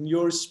Christ, in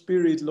your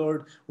spirit,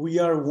 Lord. We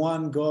are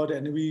one, God,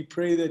 and we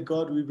pray that,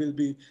 God, we will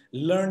be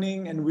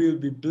learning and we will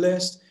be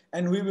blessed.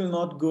 And we will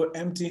not go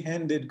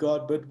empty-handed,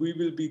 God, but we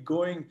will be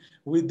going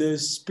with the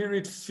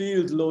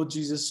spirit-filled, Lord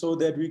Jesus, so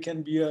that we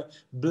can be a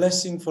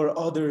blessing for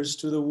others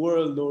to the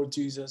world, Lord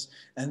Jesus.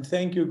 And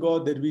thank you,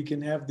 God, that we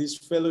can have this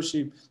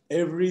fellowship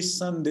every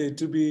Sunday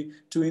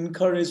to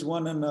encourage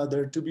one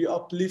another, to be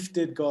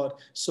uplifted, God,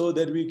 so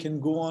that we can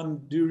go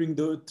on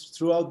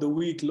throughout the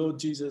week, Lord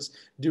Jesus,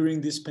 during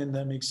this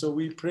pandemic. So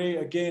we pray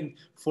again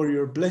for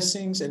your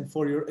blessings and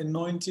for your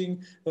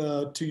anointing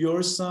to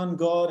your son,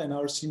 God, and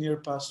our senior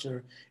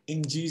pastor.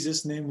 In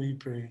Jesus' name we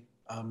pray.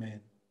 Amen.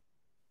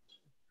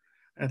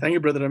 Thank you,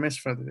 Brother Ramesh,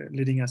 for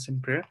leading us in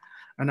prayer.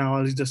 And now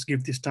I'll just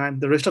give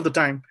the rest of the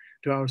time,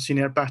 to our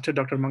senior pastor,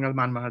 Dr. Mangal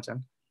Man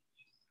Mahajan.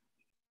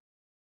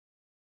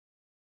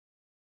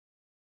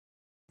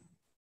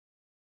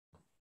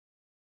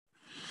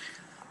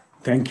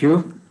 Thank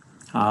you.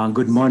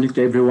 Good morning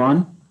to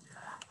everyone.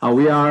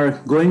 We are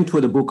going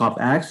to the book of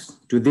Acts.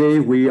 Today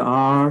we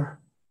are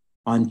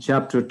on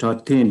chapter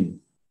 13.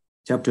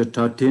 Chapter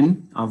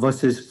 13,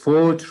 verses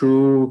 4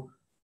 through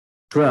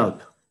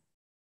 12.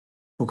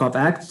 Book of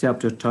Acts,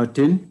 chapter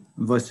 13,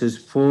 verses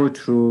 4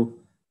 through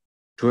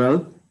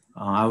 12.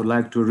 I would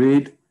like to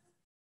read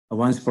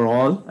once for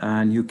all,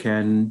 and you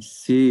can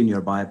see in your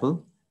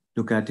Bible,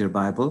 look at your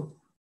Bible.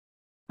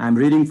 I'm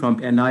reading from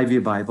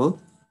NIV Bible,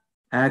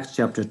 Acts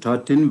chapter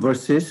 13,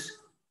 verses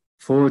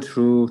 4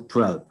 through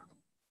 12.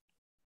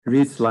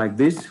 Reads like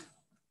this.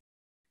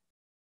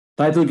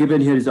 Title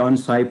given here is On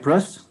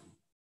Cyprus.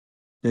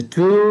 The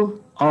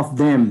two of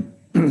them,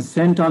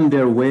 sent on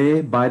their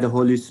way by the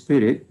Holy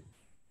Spirit,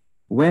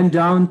 went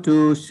down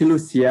to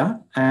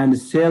Seleucia and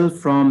sailed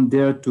from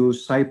there to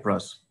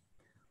Cyprus.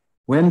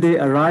 When they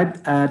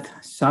arrived at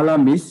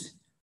Salamis,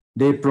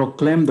 they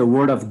proclaimed the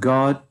word of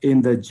God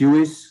in the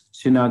Jewish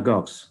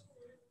synagogues.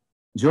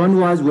 John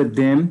was with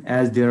them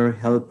as their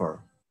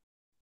helper.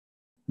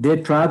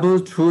 They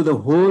traveled through the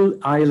whole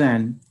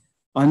island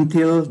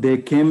until they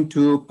came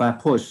to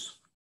Paphos.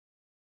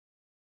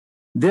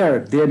 There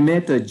they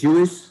met a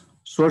Jewish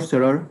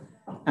sorcerer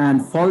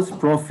and false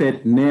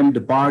prophet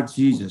named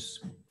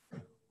Bar-Jesus,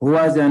 who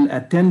was an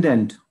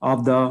attendant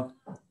of the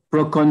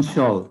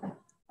proconsul,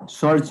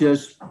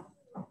 Sergius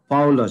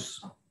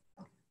Paulus.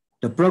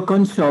 The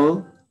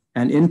proconsul,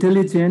 an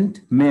intelligent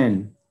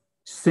man,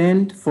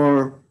 sent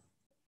for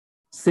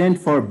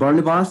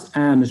Barnabas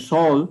and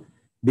Saul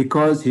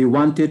because he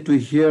wanted to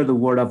hear the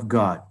word of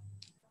God.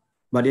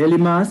 But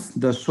Elymas,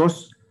 the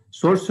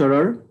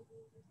sorcerer,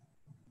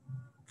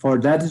 for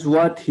that is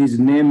what his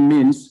name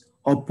means,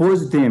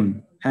 opposed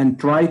them and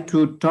tried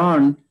to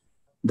turn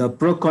the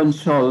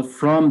proconsul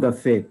from the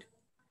faith.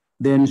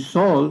 Then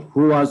Saul,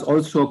 who was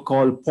also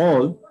called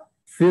Paul,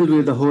 filled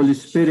with the Holy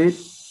Spirit,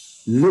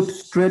 looked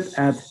straight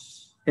at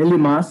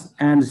Elymas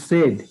and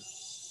said,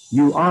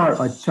 "You are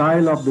a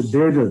child of the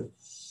devil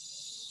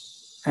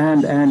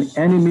and an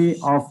enemy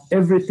of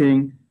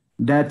everything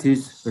that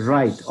is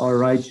right or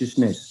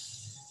righteousness.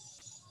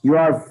 You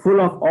are full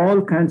of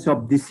all kinds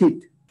of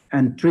deceit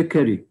and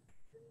trickery.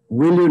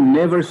 Will you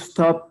never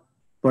stop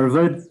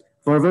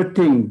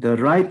perverting the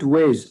right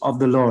ways of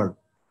the Lord?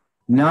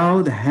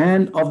 Now the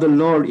hand of the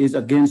Lord is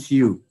against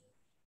you.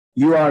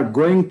 You are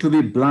going to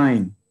be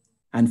blind,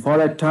 and for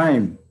a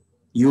time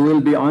you will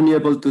be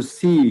unable to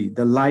see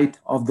the light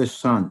of the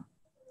sun."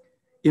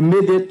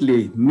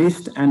 Immediately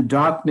mist and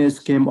darkness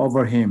came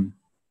over him,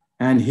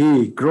 and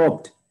he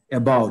groped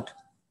about,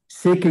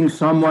 seeking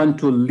someone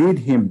to lead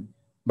him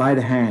by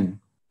the hand.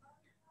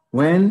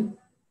 When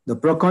the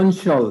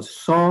proconsul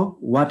saw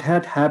what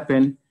had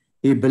happened,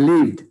 he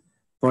believed,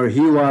 for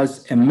he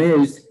was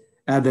amazed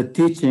at the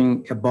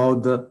teaching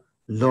about the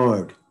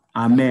Lord.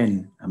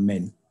 Amen.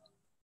 Amen.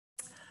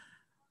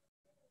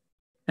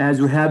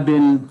 As we have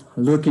been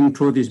looking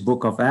through this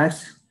book of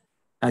Acts,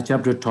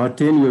 chapter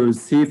 13, we will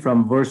see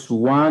from verse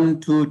 1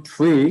 to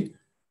 3,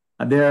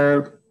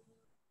 their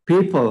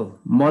people,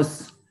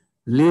 most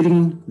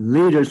leading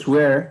leaders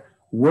were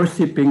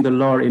worshiping the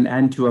Lord in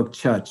Antioch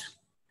church.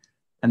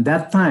 And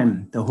that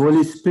time, the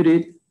Holy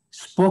Spirit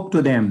spoke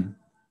to them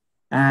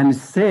and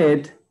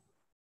said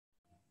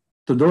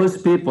to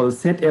those people,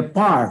 "Set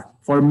apart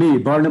for me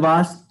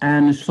Barnabas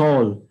and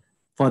Saul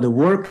for the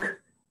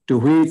work to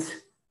which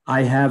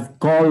I have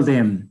called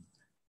them."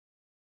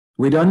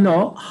 We don't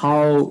know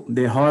how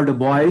they heard a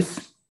voice,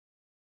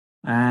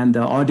 and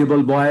the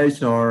audible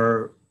voice,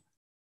 or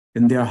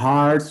in their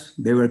hearts,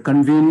 they were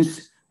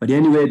convinced. But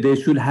anyway, they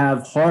should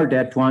have heard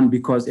that one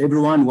because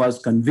everyone was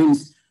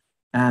convinced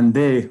and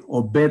they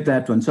obeyed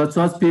that one. So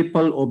such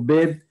people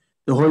obeyed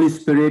the Holy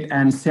Spirit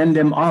and sent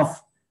them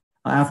off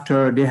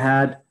after they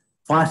had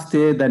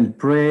fasted and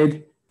prayed,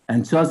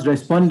 and church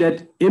responded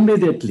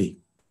immediately.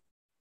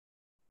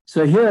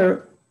 So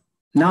here,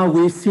 now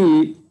we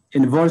see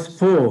in verse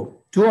 4,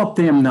 two of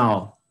them now,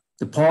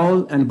 the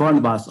Paul and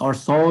Barnabas, or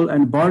Saul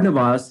and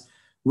Barnabas,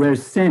 were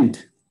sent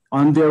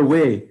on their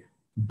way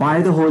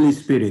by the Holy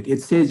Spirit.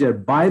 It says here,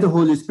 by the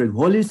Holy Spirit.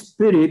 Holy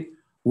Spirit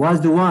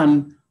was the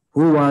one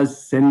who was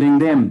sending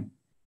them.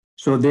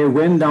 So they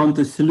went down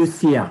to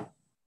Seleucia.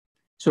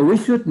 So we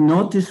should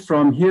notice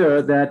from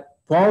here that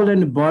Paul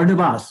and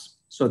Barnabas,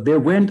 so they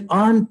went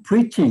on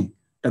preaching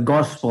the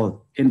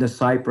gospel in the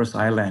Cyprus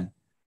island.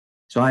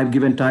 So I've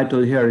given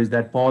title here is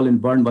that Paul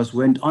and Barnabas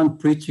went on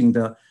preaching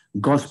the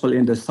gospel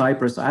in the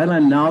Cyprus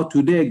island. Now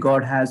today,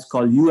 God has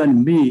called you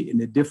and me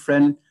in a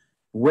different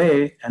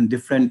way and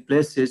different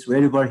places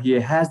wherever he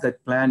has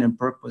that plan and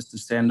purpose to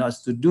send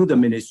us to do the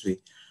ministry.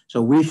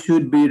 So we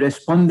should be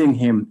responding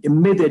him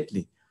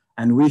immediately,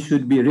 and we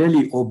should be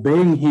really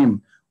obeying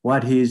him,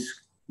 what he's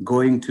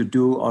going to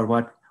do or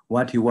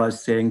what he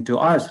was saying to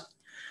us.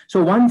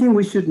 So one thing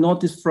we should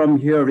notice from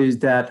here is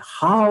that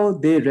how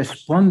they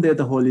responded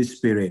to the Holy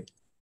Spirit,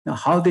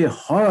 how they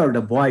heard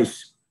a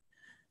voice.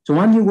 So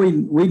one thing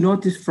we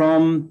notice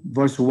from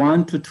verse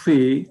 1 to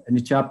 3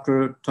 in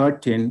chapter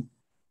 13,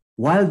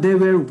 while they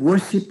were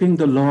worshiping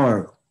the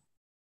Lord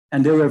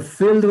and they were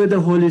filled with the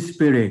Holy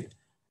Spirit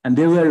and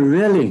they were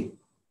really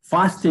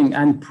fasting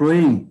and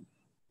praying,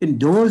 in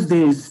those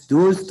days,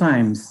 those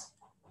times,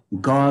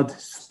 God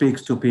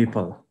speaks to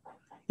people.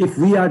 If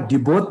we are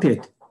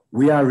devoted,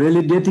 we are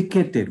really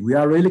dedicated, we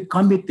are really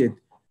committed,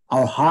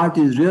 our heart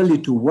is really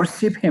to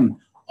worship him,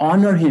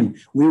 honor him.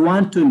 We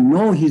want to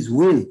know his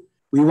will.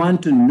 we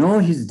want to know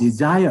his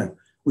desire,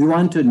 we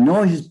want to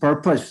know his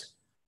purpose,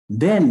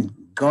 then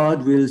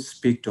God will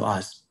speak to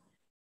us.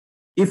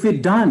 If we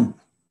don't,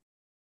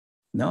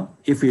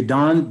 if we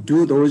don't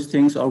do those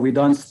things, or we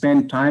don't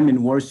spend time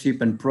in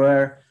worship and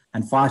prayer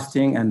and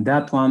fasting and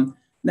that one,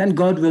 then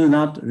God will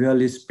not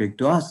really speak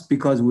to us,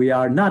 because we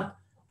are not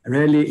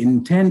really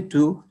intent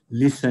to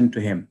listen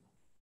to him.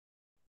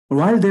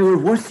 While they were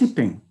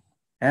worshiping,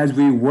 as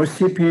we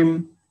worship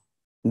him,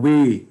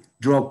 we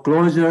draw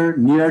closer,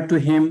 near to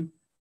him,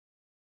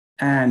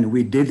 and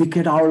we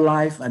dedicate our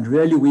life, and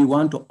really we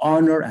want to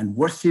honor and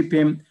worship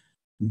him,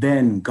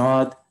 then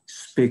God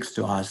speaks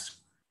to us.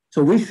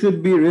 So we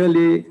should be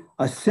really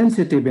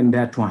sensitive in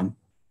that one.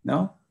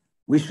 No,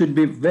 we should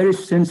be very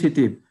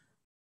sensitive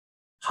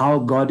how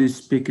God is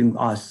speaking to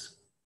us.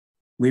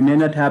 We may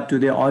not have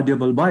today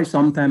audible voice.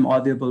 Sometimes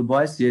audible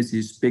voice, yes,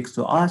 he speaks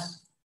to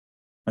us.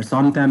 Or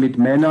sometimes it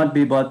may not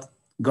be, but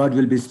God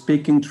will be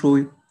speaking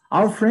through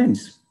our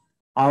friends,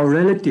 our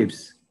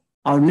relatives,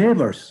 our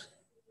neighbors,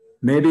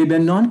 maybe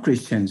even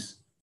non-Christians.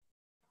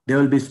 They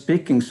will be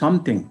speaking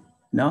something.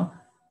 No,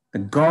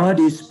 God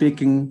is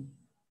speaking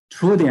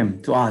through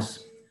them to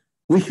us.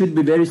 We should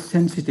be very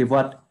sensitive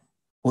what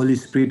Holy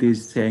Spirit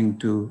is saying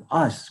to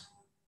us.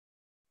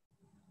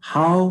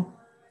 How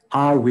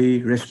are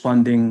we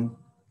responding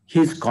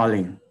his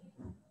calling?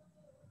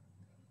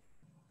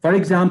 For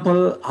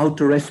example, how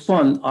to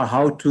respond, or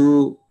how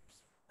to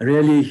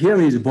really hear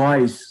his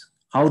voice,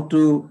 how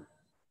to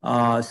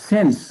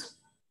sense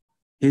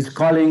his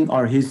calling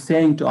or his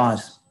saying to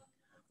us.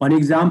 One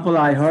example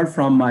I heard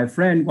from my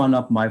friend, one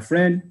of my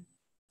friends,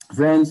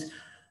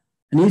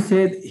 and he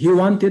said he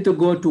wanted to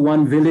go to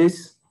one village,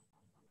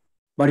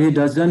 but he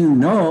doesn't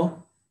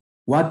know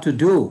what to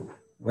do,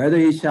 whether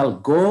he shall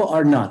go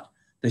or not.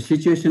 The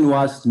situation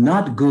was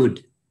not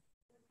good,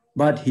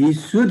 but he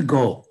should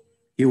go.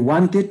 He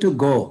wanted to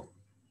go.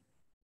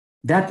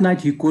 That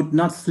night he could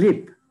not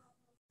sleep.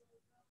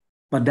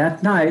 But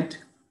that night,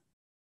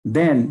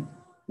 then,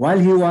 while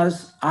he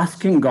was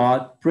asking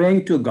God,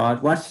 praying to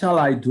God, what shall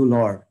I do,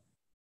 Lord?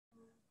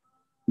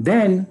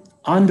 Then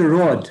on the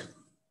road,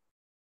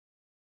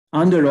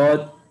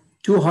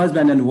 two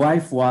husband and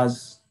wife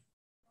was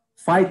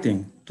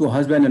fighting. Two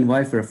husband and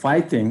wife were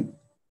fighting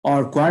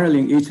or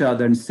quarreling each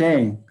other and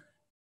saying,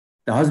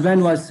 the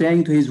husband was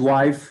saying to his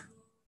wife,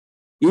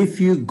 if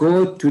you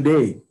go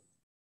today,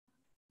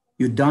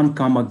 you don't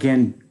come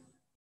again.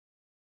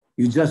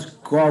 You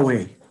just go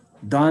away.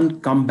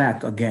 Don't come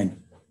back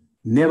again.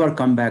 Never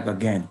come back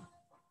again.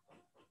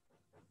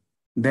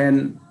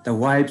 Then the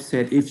wife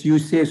said, if you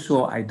say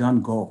so, I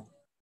don't go.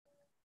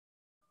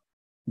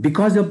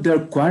 Because of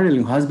their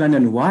quarreling, husband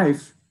and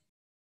wife,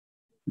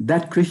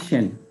 that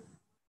Christian,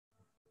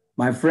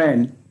 my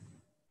friend,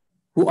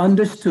 who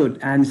understood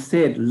and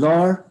said,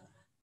 Lord,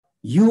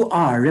 you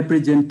are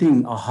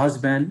representing a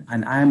husband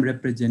and I am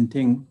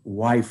representing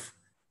wife.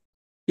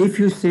 If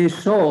you say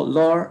so,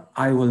 Lord,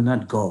 I will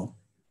not go.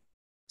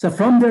 So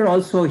from there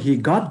also he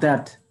got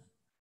that,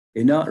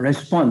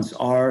 response,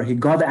 or he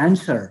got the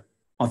answer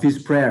of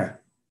his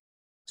prayer.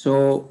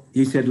 So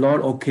he said,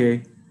 Lord,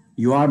 okay,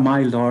 you are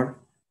my Lord,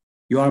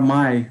 you are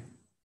my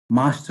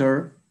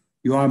master,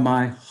 you are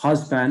my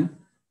husband,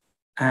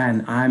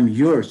 and I'm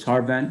your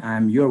servant,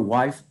 I'm your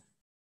wife.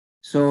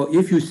 So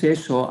if you say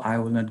so, I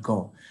will not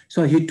go.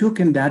 So he took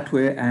in that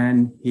way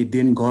and he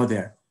didn't go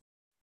there.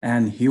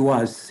 And he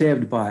was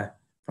saved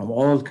from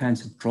all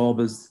kinds of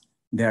troubles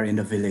there in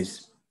the village.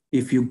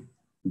 If you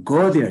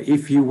go there,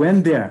 if he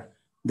went there,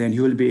 then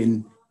he will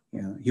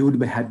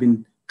be have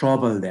been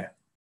trouble there.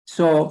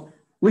 So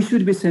we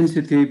should be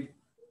sensitive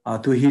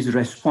to his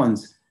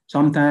response.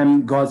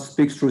 Sometimes God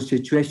speaks through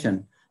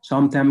situation.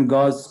 Sometimes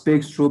God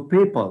speaks through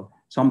people.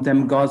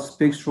 Sometimes God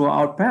speaks through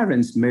our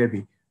parents,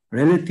 maybe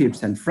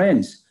relatives and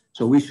friends.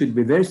 So we should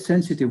be very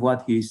sensitive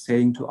what he is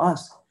saying to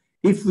us.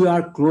 If we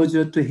are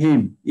closer to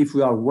him, if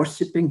we are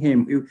worshiping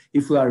him,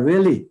 if we are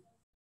really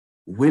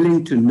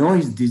willing to know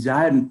his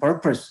desire and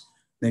purpose,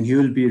 then he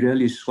will be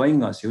really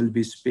showing us, he will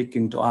be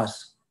speaking to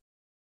us.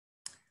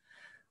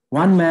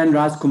 One man,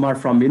 Rajkumar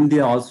from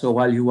India, also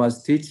while he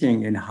was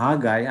teaching in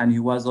Haggai, and he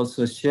was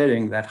also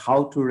sharing that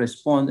how to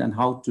respond and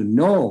how to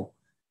know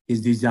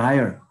his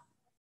desire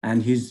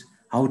and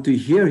how to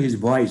hear his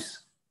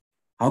voice.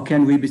 How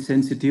can we be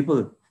sensitive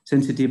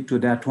to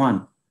that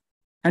one?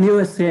 And he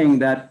was saying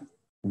that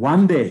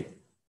one day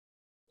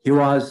he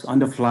was on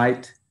the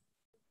flight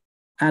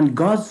and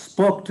God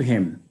spoke to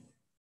him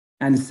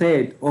and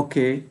said,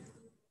 okay,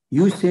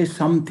 you say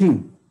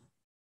something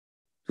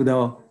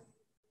to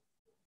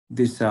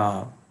this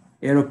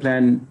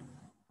aeroplane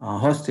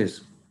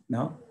hostess.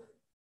 No?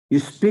 You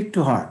speak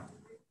to her.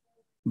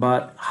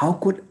 But how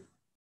could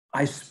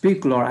I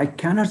speak, Lord? I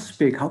cannot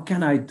speak. How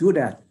can I do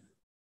that?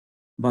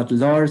 But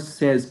Lord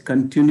says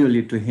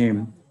continually to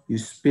him, you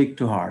speak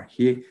to her.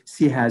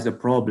 She has a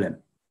problem.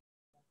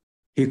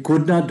 He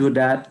could not do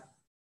that.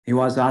 He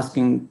was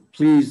asking,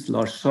 please,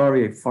 Lord,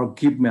 sorry,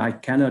 forgive me. I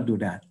cannot do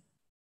that.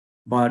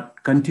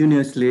 But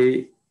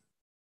continuously,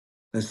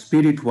 the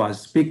Spirit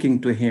was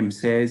speaking to him,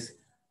 says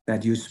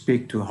that you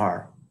speak to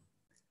her.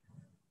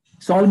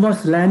 So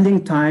almost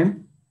landing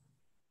time,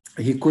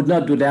 he could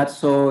not do that.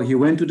 So he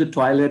went to the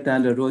toilet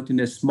and wrote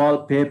in a small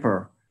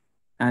paper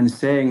and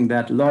saying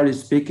that Lord is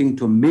speaking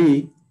to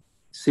me,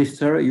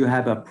 sister, you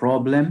have a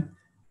problem,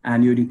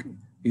 and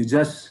you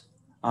just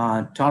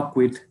talk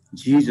with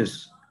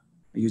Jesus.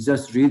 You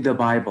just read the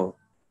Bible.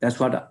 That's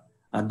what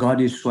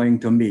God is showing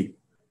to me.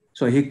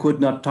 So he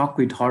could not talk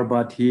with her,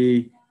 but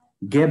he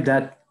gave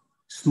that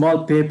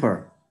small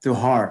paper to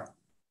her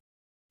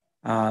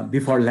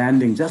before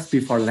landing, just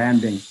before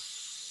landing.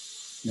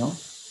 You know?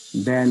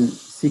 Then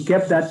she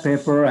kept that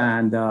paper,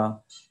 and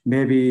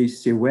maybe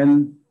she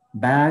went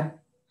back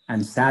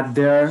and sat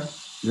there,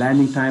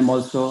 landing time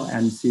also,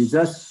 and she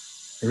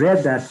just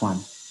read that one.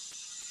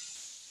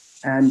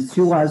 And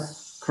she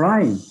was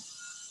crying.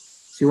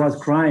 She was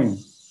crying.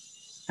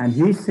 And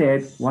he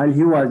said, while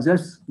he was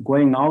just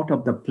going out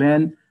of the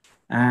plane,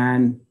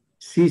 and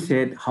she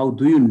said, how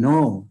do you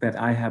know that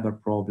I have a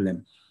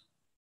problem?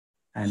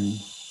 And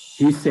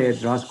he said,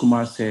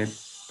 Rajkumar said,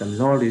 the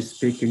Lord is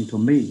speaking to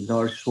me.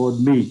 Lord showed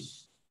me.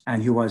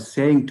 And he was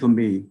saying to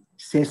me,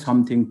 say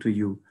something to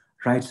you,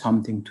 write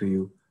something to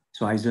you.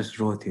 So I just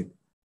wrote it.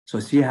 So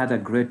she had a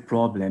great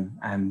problem.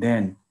 And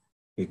then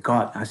she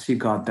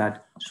got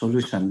that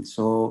solution.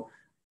 So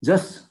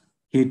just,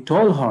 he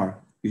told her,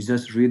 you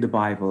just read the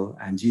Bible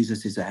and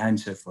Jesus is the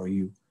answer for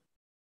you.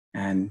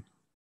 And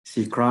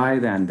she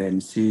cried, and then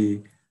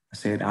she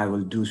said, I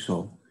will do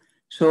so.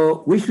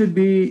 So we should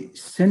be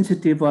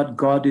sensitive what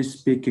God is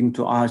speaking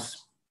to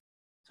us.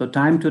 So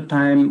time to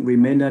time, we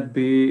may not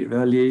be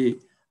really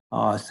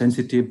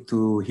sensitive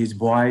to his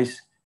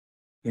voice,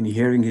 in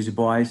hearing his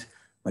voice.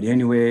 But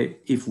anyway,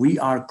 if we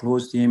are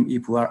close to him,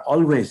 if we are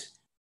always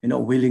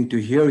willing to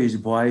hear his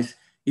voice,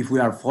 if we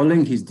are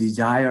following his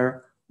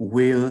desire,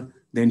 will,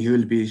 then he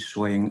will be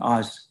showing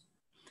us.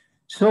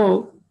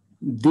 So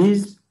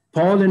these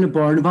Paul and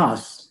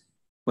Barnabas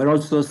were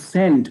also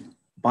sent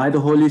by the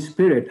Holy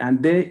Spirit,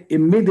 and they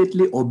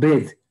immediately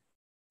obeyed.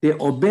 They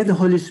obeyed the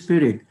Holy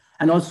Spirit,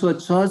 and also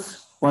church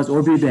was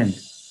obedient.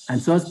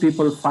 And church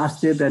people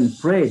fasted and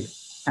prayed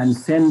and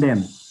sent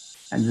them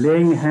and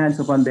laying hands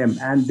upon them,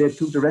 and they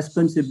took the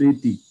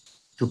responsibility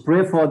to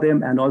pray for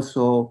them and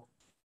also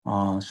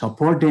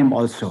support them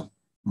also,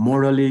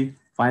 morally,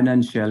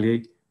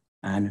 financially,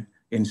 and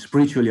in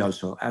spiritually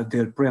also, as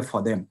they'll pray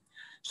for them.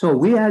 So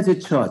we as a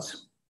church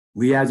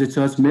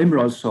member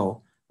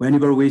also,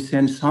 whenever we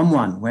send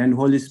someone, when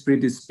Holy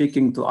Spirit is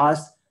speaking to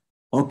us,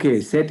 okay,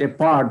 set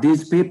apart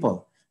these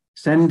people,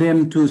 send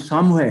them to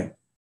somewhere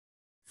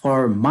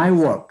for my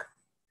work,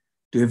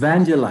 to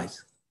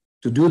evangelize,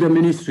 to do the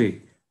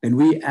ministry, then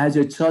we as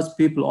a church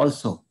people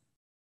also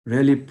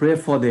really pray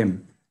for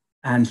them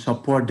and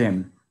support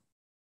them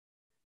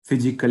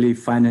physically,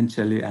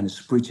 financially, and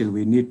spiritually.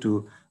 We need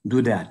to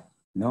do that,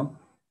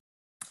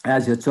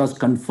 as a church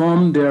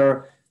confirm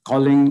their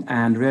calling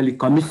and really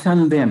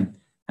commission them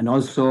and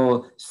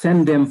also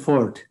send them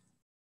forth.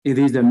 It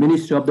is the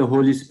ministry of the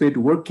Holy Spirit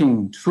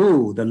working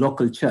through the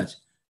local church.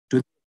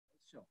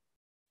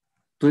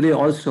 Today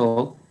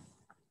also,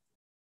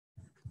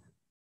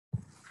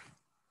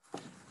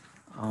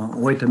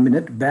 wait a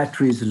minute,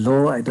 battery is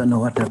low. I don't know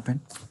what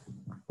happened.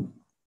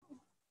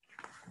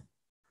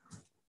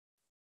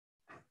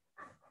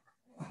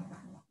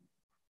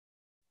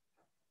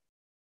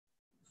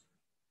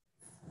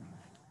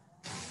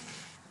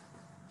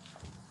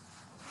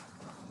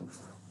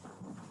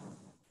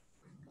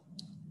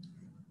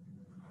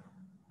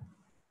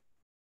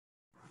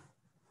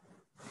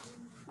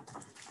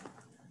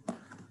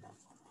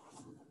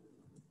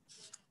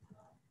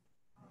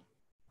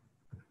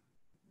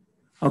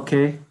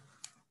 Okay.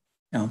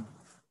 Yeah.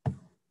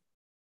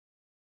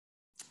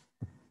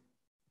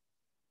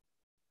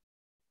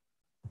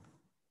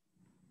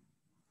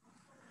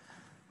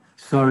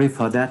 Sorry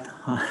for that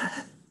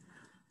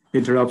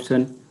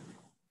interruption.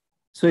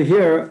 So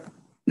here,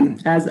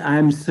 as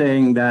I'm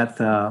saying that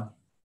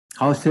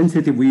how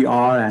sensitive we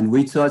are, and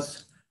we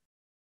church,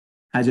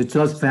 as a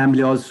church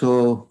family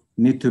also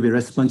need to be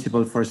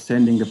responsible for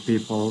sending the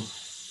people.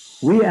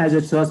 We as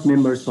a church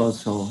members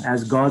also,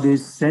 as God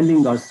is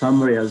sending us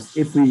somewhere else,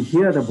 if we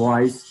hear the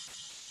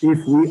voice,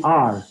 if we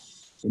are,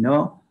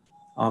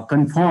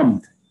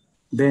 conformed,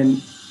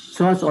 then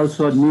church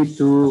also need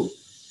to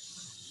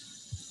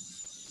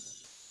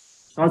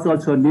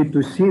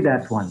see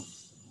that one.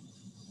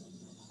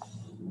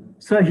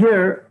 So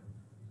here,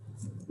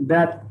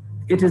 that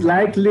it is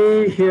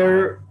likely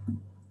here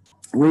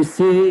we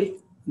see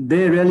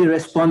they really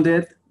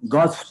responded.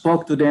 God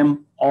spoke to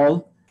them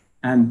all,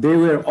 and they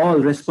were all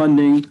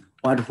responding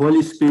what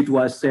Holy Spirit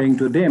was saying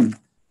to them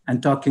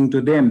and talking to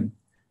them.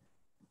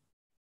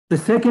 The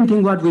second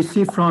thing what we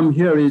see from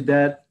here is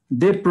that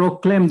they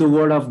proclaim the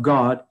word of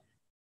God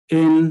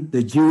in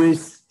the Jewish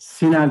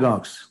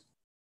synagogues.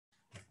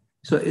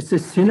 So it's the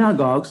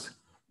synagogues,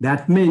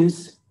 that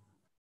means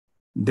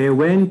they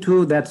went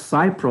to that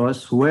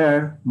Cyprus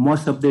where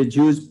most of the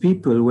Jewish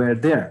people were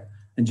there.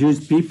 And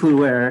Jewish people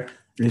were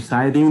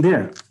residing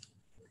there.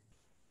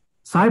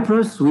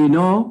 Cyprus, we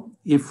know,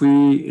 if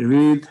we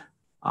read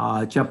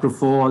chapter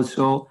 4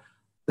 also,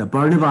 the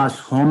Barnabas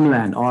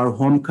homeland or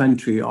home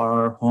country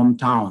or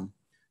hometown.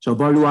 So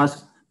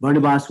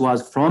Barnabas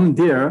was from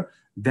there.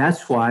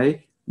 That's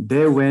why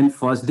they went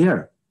first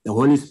there. The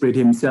Holy Spirit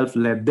himself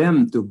led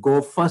them to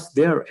go first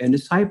there in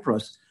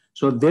Cyprus.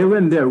 So they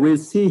went there. We'll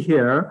see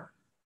here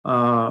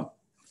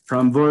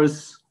from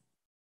verse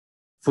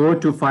 4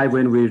 to 5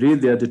 when we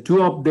read there, the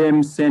two of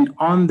them sent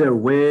on their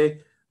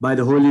way by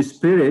the Holy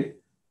Spirit,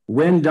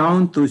 went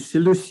down to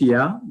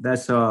Seleucia,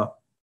 that's a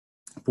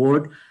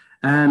port,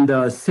 and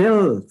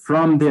sailed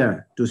from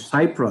there to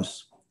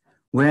Cyprus.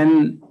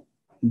 When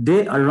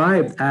they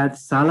arrived at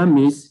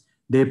Salamis,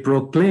 they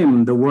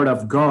proclaimed the word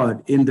of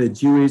God in the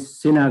Jewish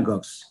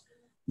synagogues.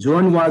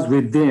 John was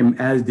with them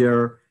as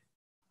their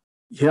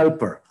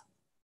helper.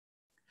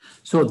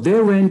 So they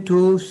went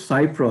to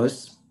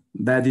Cyprus,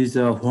 that is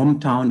a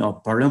hometown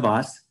of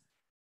Barnabas.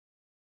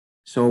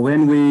 So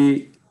when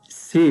we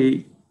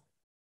see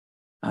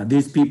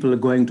these people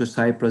going to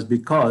Cyprus,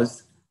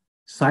 because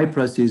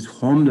Cyprus is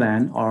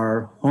homeland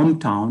or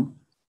hometown,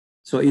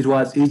 so it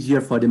was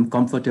easier for them,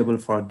 comfortable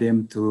for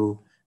them to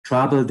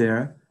travel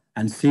there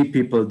and see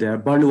people there.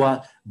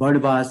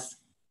 Barnabas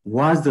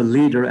was the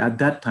leader at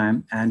that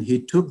time, and he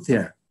took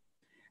there.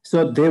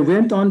 So they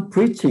went on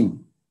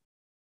preaching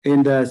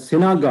in the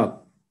synagogue,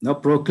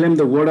 proclaimed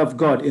the word of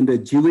God in the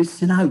Jewish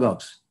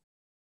synagogues.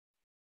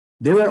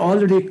 They were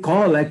already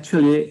called,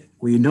 actually,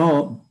 we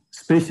know,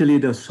 especially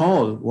the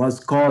Saul was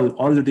called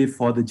already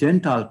for the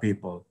Gentile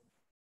people.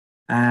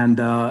 And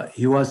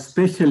he was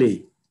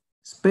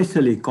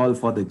specially called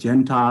for the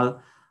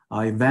Gentile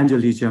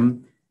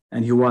evangelism,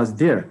 and he was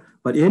there.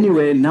 But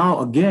anyway, now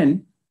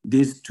again,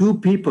 these two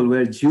people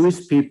were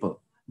Jewish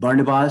people.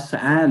 Barnabas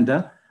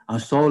and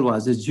Saul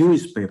was a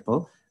Jewish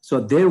people. So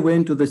they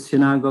went to the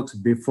synagogues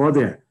before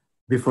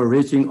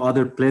reaching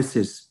other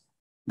places.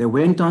 They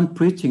went on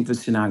preaching to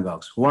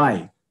synagogues.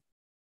 Why?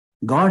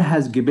 God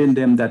has given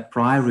them that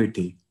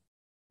priority.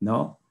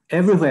 No?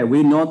 Everywhere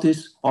we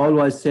notice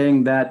always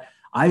saying that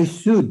I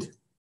should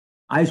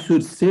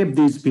save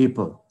these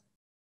people.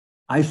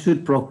 I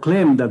should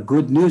proclaim the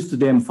good news to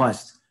them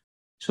first.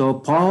 So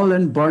Paul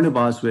and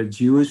Barnabas were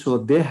Jewish, so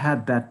they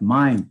had that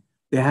mind.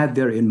 They had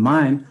there in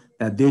mind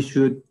that they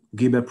should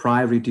give a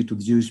priority to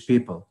the Jewish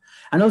people.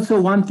 And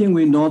also one thing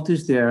we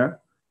noticed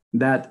there,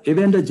 that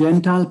even the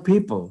Gentile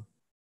people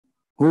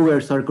who were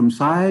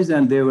circumcised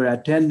and they were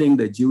attending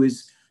the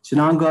Jewish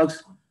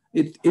synagogues,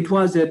 it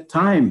was a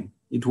time,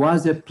 it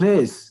was a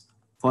place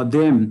for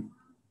them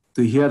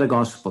to hear the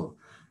gospel,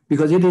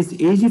 because it is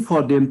easy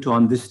for them to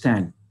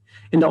understand.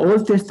 In the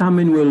Old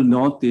Testament, we'll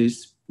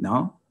notice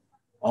now,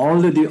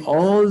 all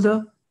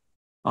the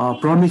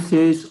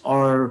promises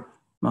or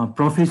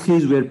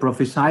prophecies were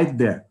prophesied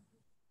there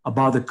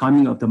about the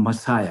coming of the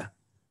Messiah.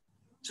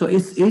 So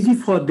it's easy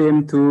for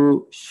them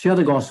to share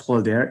the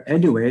gospel there.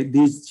 Anyway,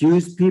 these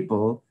Jewish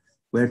people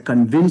were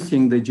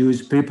convincing the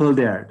Jewish people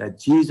there that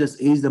Jesus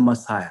is the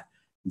Messiah.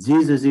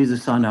 Jesus is the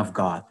Son of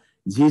God.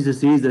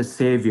 Jesus is the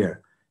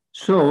Savior.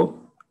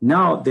 So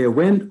now they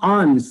went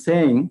on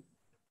saying,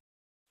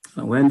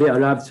 when they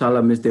arrived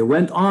Salamis, they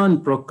went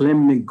on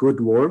proclaiming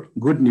good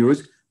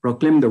news,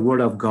 proclaiming the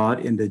word of God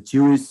in the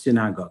Jewish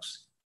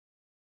synagogues.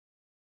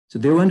 So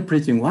they went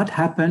preaching. What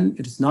happened?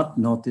 It is not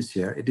noticed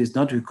here. It is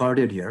not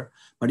recorded here.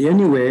 But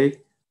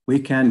anyway, we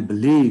can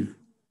believe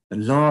the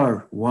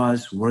Lord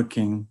was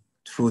working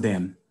through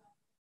them.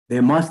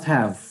 They must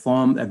have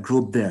formed a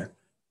group there.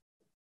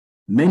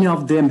 Many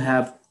of them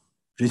have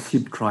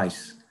received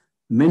Christ.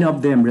 Many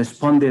of them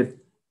responded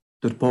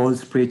to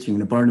Paul's preaching,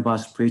 the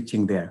Barnabas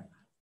preaching there.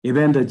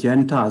 Even the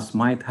Gentiles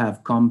might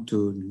have come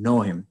to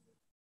know him.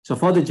 So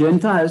for the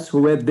Gentiles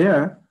who were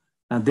there,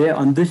 they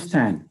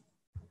understand.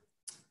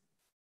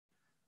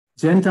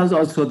 Gentiles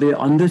also, they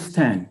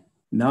understand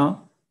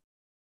now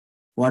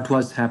what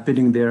was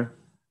happening there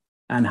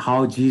and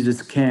how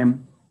Jesus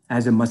came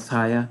as a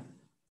Messiah.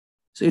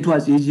 So it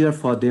was easier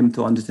for them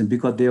to understand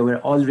because they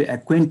were already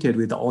acquainted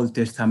with the Old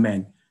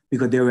Testament,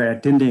 because they were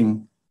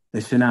attending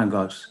the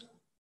synagogues.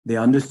 They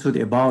understood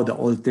about the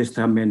Old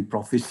Testament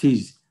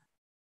prophecies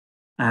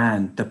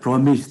and the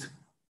promise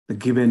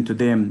given to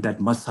them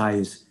that Messiah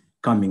is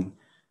coming.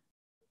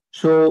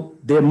 So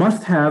they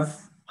must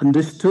have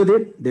understood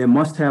it. They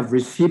must have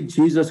received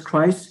Jesus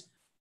Christ,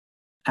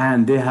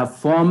 and they have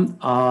formed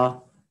a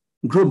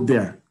group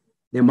there.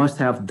 They must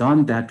have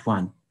done that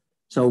one.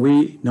 So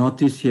we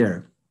notice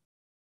here.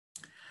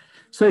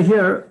 So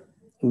here,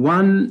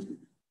 one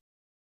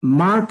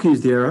Mark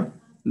is there.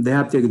 They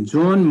have taken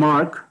John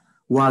Mark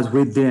was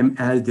with them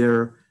as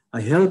their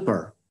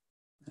helper.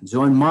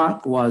 John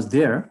Mark was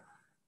there.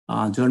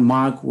 John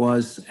Mark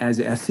was as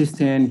an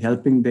assistant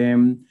helping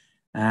them.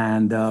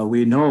 And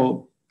we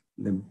know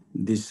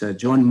this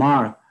John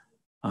Mark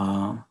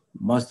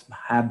must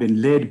have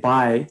been led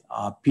by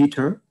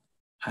Peter,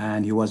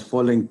 and he was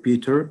following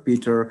Peter.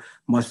 Peter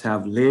must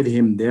have led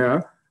him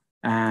there.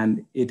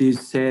 And it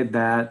is said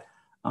that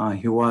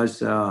he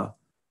was a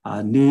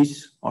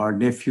niece or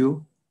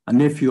nephew, a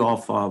nephew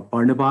of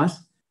Barnabas,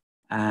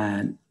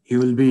 and he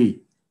will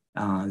be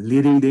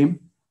leading them,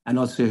 and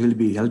also he'll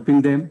be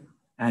helping them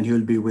and he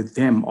will be with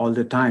them all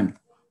the time.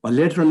 But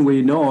later on,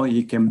 we know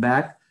he came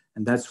back,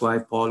 and that's why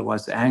Paul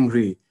was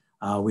angry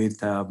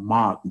with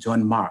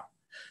John Mark.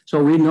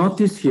 So we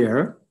notice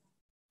here,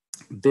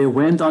 they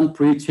went on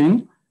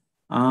preaching.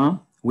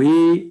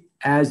 We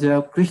as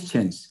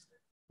Christians,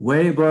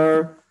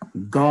 wherever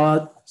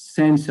God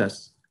sends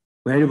us,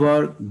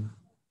 wherever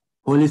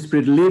Holy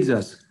Spirit leads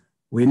us,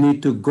 we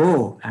need to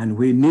go and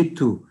we need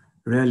to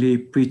really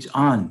preach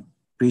on,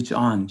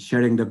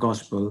 sharing the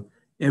gospel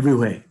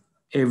everywhere,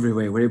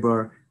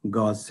 wherever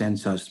God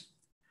sends us.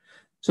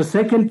 So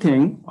second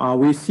thing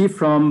we see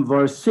from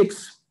verse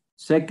 6,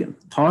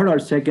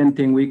 second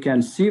thing we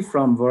can see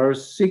from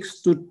verse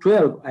 6 to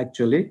 12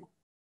 actually.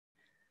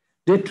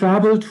 They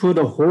traveled through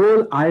the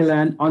whole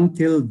island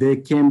until they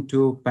came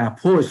to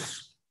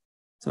Paphos.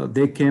 So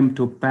they came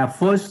to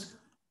Paphos.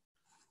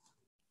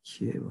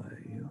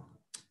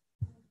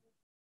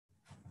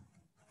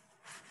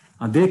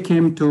 They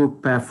came to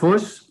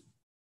Paphos.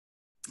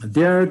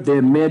 There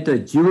they met a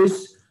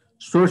Jewish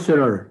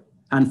sorcerer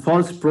and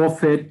false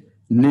prophet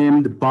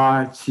named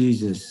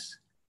Bar-Jesus.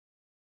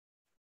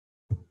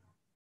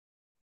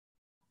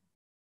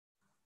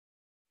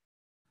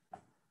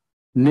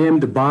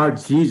 Named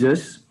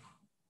Bar-Jesus.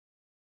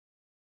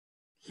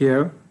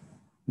 Here,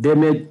 they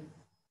met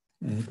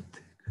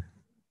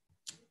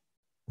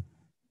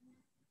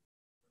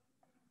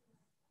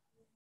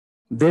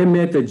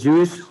a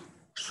Jewish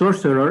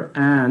sorcerer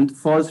and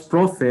false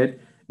prophet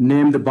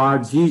named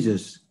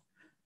Bar-Jesus,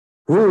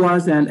 who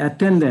was an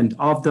attendant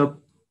of the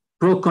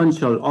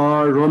proconsul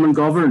or Roman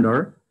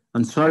governor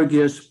and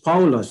Sergius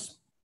Paulus.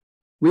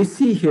 We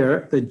see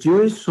here the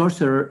Jewish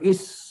sorcerer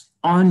is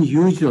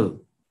unusual.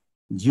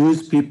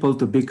 Jewish people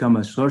to become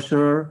a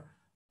sorcerer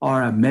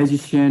or a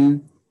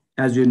magician,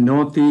 as you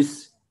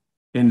notice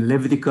in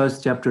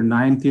Leviticus chapter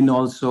 19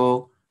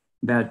 also,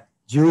 that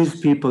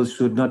Jewish people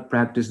should not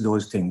practice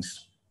those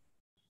things.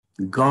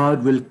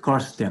 God will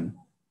curse them.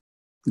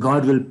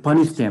 God will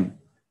punish them.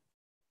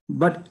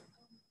 But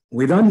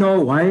we don't know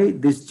why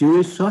this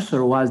Jewish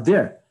sorcerer was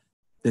there.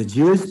 The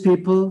Jewish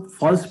people,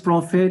 false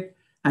prophet,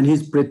 and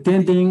he's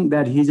pretending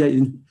that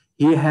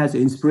he has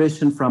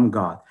inspiration from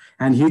God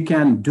and he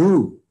can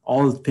do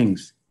all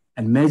things.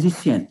 And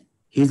magician,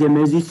 he's a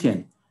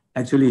magician.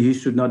 Actually, he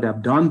should not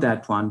have done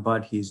that one,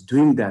 but he's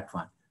doing that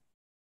one.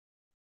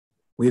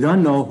 We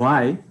don't know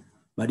why,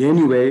 but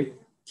anyway,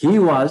 he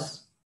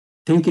was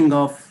thinking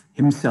of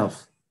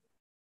himself.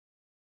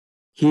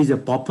 He's a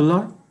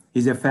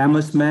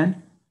famous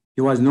man.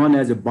 He was known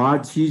as a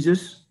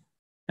Bar-Jesus,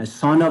 a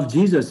son of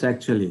Jesus,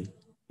 actually.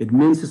 It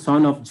means the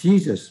son of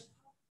Jesus,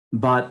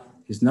 but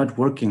he's not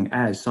working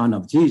as son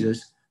of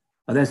Jesus.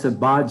 That's a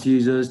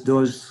Bar-Jesus.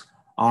 Those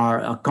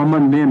are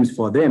common names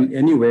for them.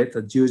 Anyway,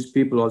 the Jewish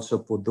people also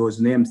put those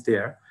names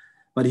there.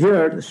 But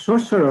here, the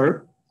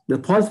sorcerer, the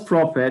false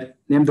prophet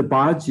named the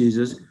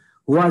Bar-Jesus,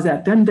 who was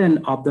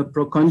attendant of the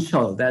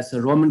proconsul, that's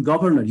a Roman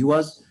governor. He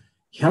was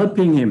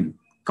helping him,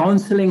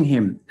 counseling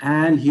him,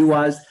 and he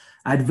was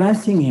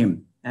advising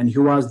him, and he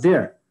was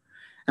there.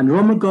 And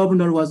Roman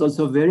governor was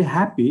also very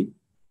happy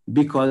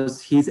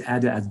because he's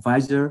an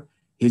advisor,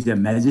 he's a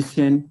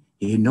magician,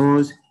 he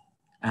knows,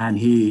 and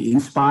he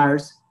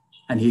inspires,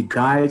 and he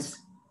guides,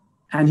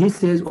 and he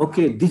says,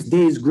 okay, this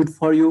day is good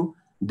for you,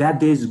 that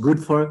day is good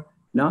for,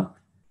 no?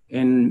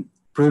 In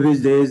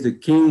previous days, the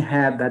king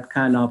had that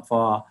kind of,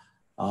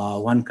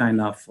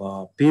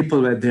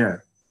 people were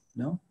there,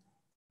 no?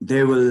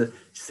 They will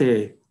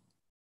say,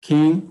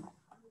 King,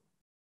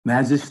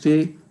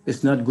 Majesty,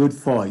 it's not good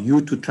for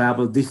you to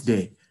travel this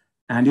day,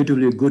 and it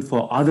will be good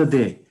for other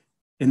day.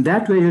 In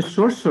that way, a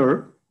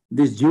sorcerer,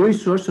 this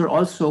Jewish sorcerer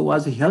also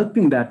was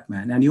helping that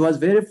man, and he was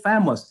very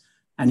famous,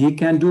 and he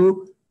can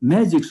do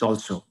magics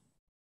also.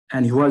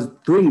 And he was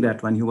doing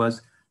that when he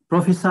was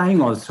prophesying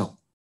also,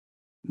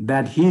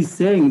 that he's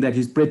saying that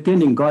he's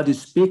pretending God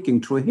is speaking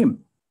through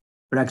him.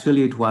 But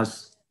actually it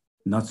was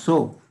not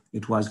so.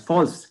 It was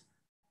false.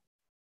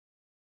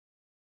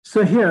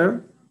 So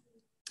here,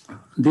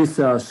 this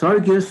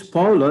Sergius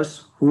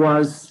Paulus, who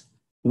was,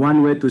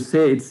 one way to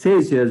say, it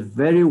says here,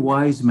 very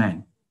wise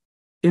man,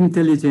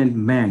 intelligent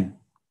man.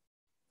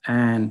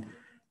 And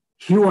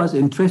he was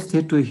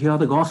interested to hear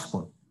the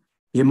gospel.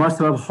 He must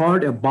have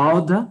heard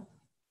about the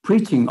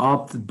preaching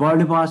of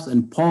Barnabas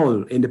and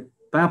Paul in the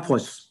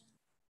Paphos.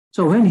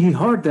 So when he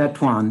heard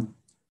that one,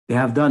 they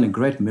have done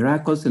great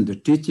miracles and the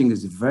teaching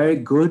is very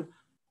good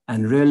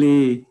and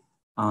really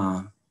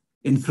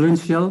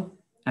influential,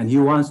 and he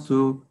wants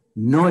to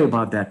know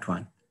about that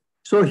one.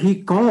 So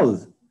he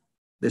called,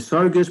 the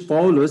Sergius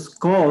Paulus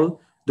called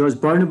those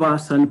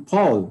Barnabas and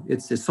Paul,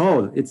 it's a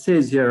Saul, it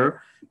says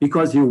here,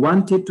 because he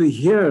wanted to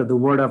hear the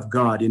word of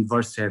God in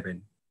verse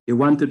 7. He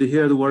wanted to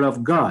hear the word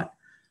of God.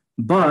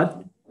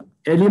 But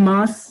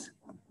Elymas,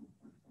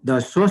 the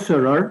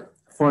sorcerer,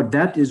 for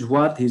that is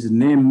what his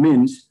name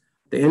means.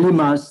 The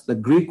Elymas, the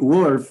Greek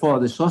word for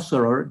the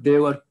sorcerer,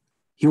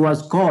 he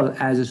was called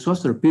as a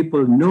sorcerer.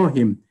 People know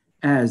him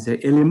as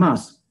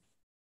Elymas.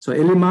 So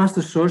Elymas,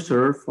 the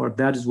sorcerer, for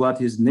that is what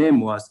his name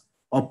was,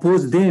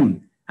 opposed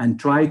them and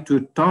tried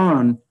to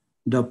turn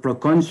the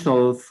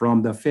proconsul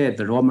from the faith,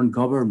 the Roman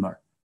governor,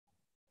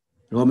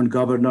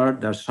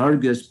 the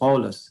Sergius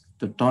Paulus,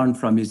 to turn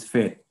from his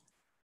faith.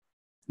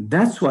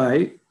 That's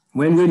why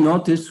when we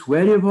notice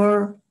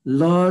wherever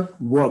Lord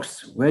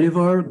works,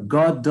 wherever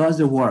God does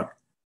a work,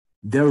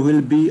 there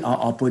will be an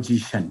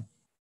opposition.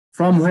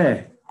 From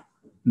where?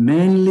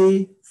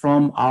 Mainly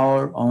from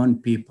our own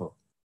people,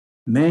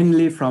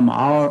 mainly from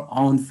our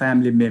own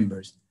family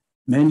members,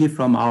 mainly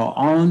from our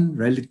own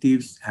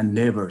relatives and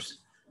neighbors.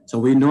 So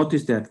we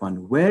notice that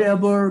one.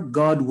 Wherever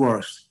God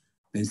works,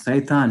 then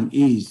Satan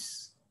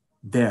is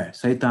there.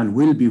 Satan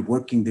will be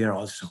working there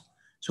also.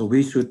 So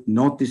we should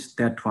notice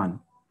that one.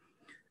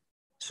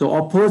 So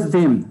oppose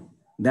them,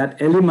 that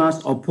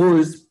Elymas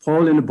opposed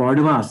Paul and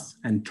Barnabas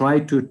and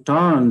tried to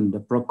turn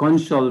the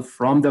proconsul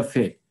from the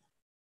faith.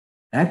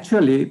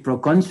 Actually,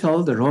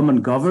 proconsul, the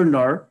Roman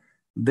governor,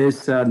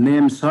 this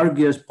named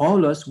Sergius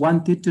Paulus,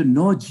 wanted to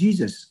know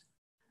Jesus.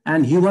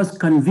 And he was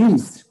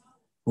convinced,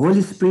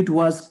 Holy Spirit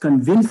was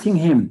convincing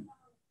him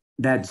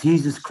that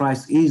Jesus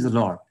Christ is the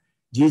Lord.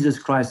 Jesus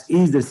Christ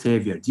is the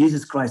Savior.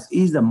 Jesus Christ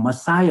is the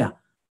Messiah.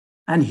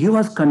 And he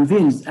was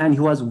convinced and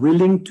he was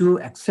willing to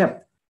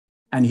accept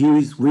and he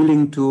is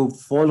willing to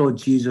follow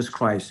Jesus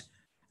Christ.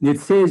 And it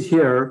says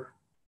here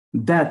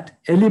that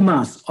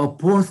Elymas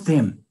opposed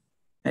him.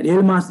 And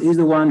Elymas is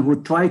the one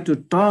who tried to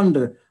turn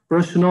the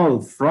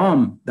proconsul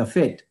from the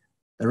faith,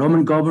 the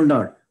Roman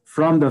governor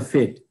from the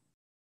faith.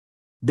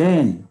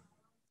 Then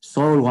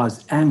Saul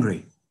was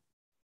angry.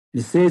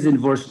 It says in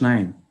verse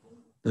 9,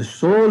 the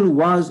Saul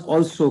was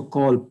also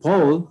called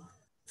Paul,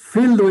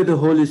 filled with the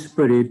Holy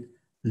Spirit,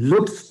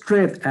 looked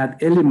straight at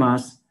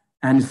Elymas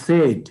and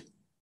said,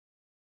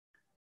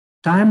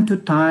 time to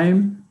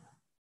time,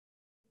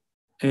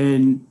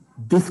 in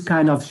this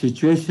kind of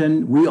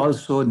situation, we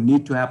also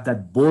need to have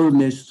that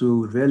boldness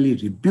to really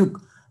rebuke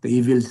the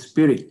evil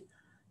spirit.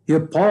 Here,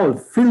 Paul,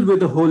 filled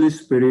with the Holy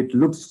Spirit,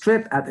 looked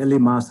straight at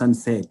Elymas and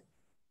said,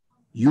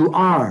 you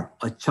are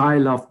a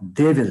child of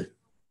devil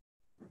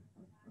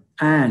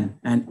and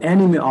an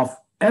enemy of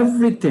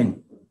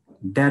everything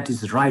that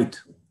is right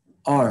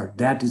or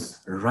that is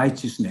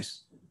righteousness.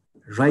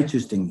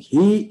 Righteous thing.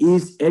 He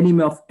is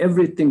enemy of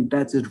everything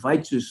that is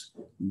righteous,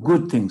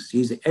 good things.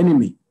 He is an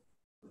enemy.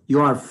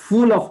 You are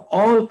full of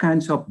all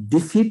kinds of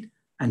deceit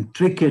and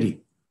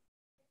trickery.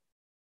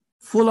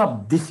 Full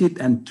of deceit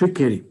and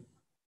trickery.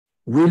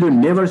 Will you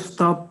never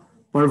stop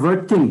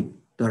perverting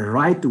the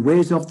right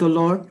ways of the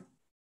Lord?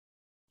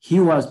 He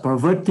was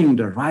perverting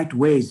the right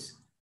ways.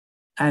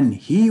 And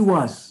he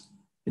was,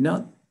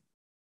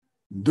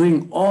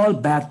 doing all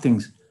bad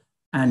things.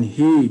 And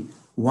he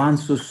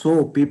wants to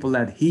show people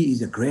that he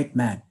is a great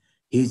man.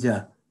 He's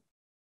a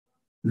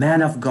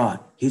man of God.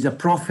 He's a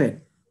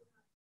prophet.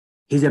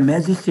 He's a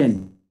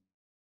magician.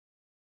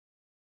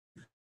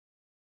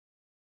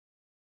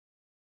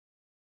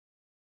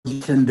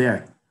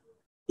 There.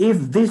 If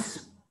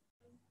this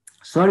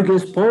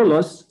Sergius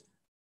Paulus,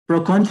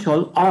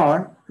 proconsul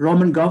or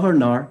Roman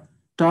governor,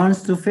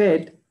 turns to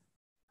faith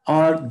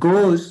or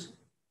goes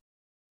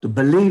to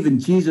believe in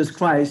Jesus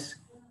Christ,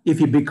 if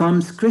he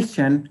becomes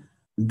Christian,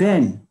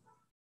 then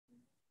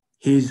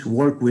his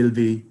work will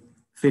be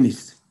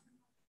finished.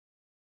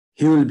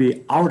 He will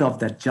be out of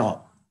that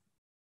job.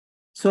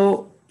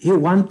 So he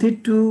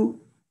wanted to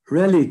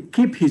really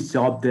keep his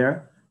job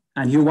there,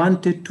 and he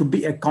wanted to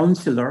be a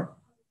counselor,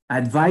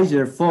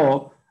 advisor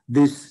for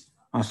this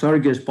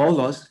Sergius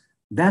Paulus.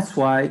 That's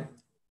why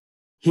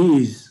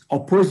he is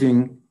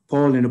opposing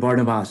Paul and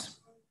Barnabas.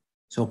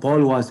 So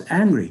Paul was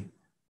angry.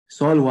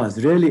 Saul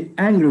was really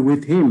angry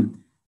with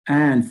him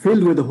and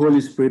filled with the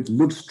Holy Spirit,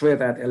 looked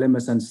straight at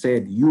Elymas and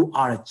said, you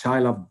are a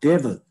child of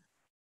devil.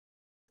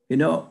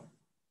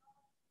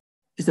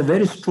 It's a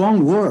very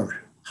strong word,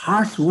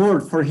 harsh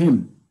word for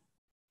him.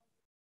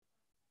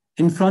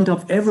 In front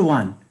of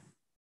everyone,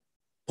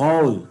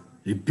 Paul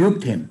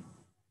rebuked him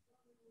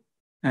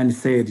and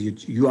said,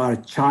 you are a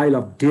child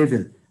of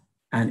devil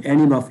and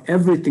enemy of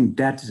everything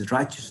that is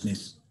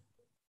righteousness.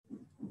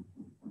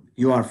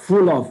 You are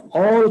full of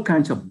all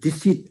kinds of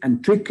deceit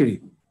and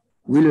trickery.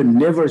 Will you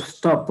never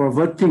stop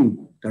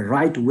perverting the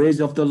right ways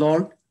of the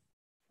Lord?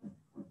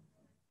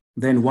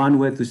 Then one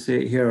way to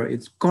say here,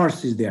 it's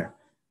curse is there.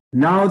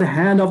 Now the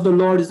hand of the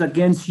Lord is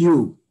against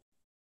you.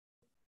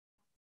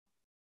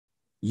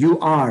 You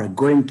are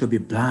going to be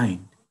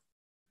blind.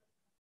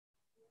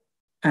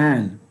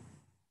 And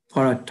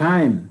for a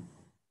time,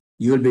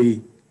 you'll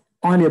be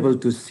unable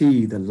to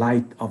see the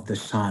light of the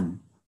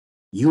sun.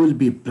 You will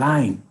be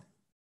blind.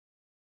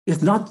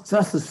 It's not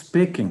just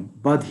speaking,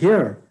 but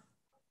here,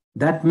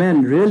 that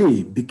man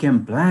really became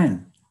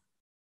blind.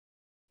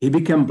 He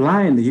became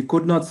blind. He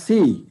could not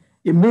see.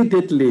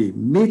 Immediately,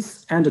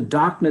 mist and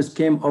darkness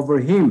came over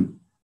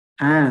him,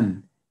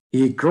 and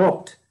he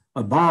groped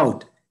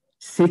about,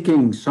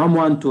 seeking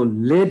someone to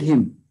lead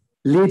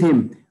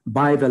him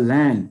by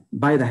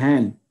the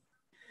hand.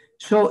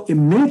 So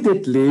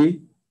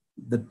immediately,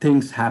 the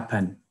things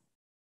happened.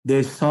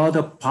 They saw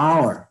the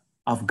power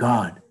of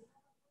God.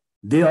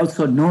 They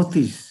also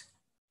noticed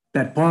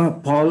that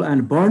Paul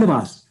and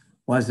Barnabas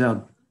was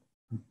a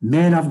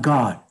men of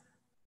God.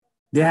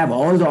 They have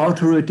all the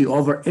authority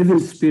over evil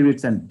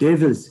spirits and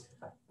devils,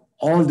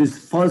 all these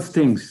false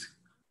things.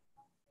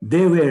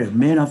 They were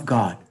men of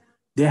God.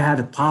 They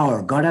had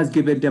power. God has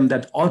given them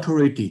that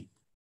authority.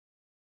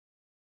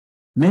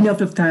 Many of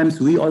the times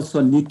we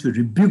also need to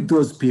rebuke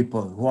those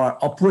people who are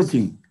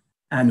opposing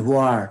and who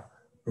are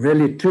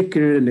really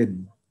trickery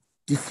and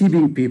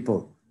deceiving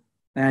people,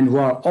 and who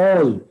are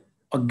all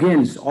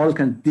against all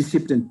kinds of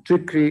deceit and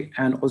trickery,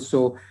 and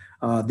also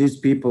these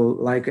people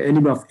like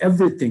enemy of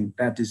everything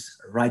that is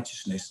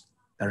righteousness,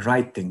 the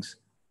right things.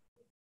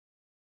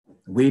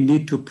 We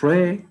need to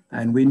pray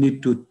and we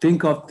need to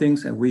think of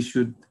things, and we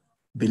should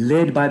be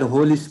led by the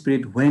Holy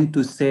Spirit when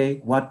to say,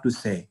 what to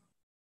say.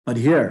 But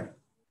here,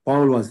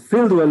 Paul was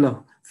filled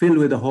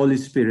with the Holy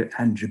Spirit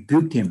and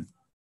rebuked him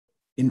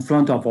in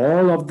front of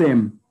all of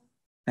them.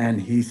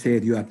 And he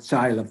said, you are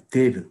child of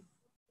devil.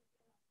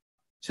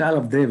 Child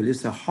of devil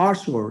is a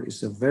harsh word.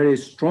 It's a very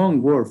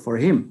strong word for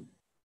him.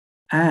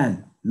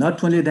 And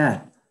not only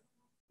that,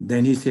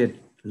 then he said,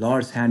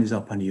 Lord's hand is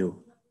upon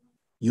you.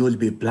 You will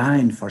be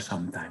blind for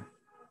some time.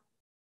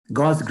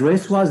 God's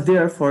grace was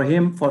there for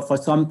him for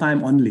some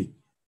time only.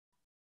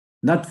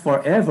 Not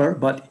forever,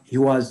 but he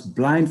was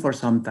blind for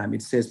some time.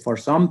 It says for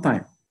some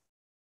time.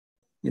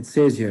 It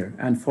says here,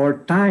 and for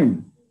a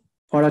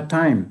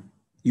time,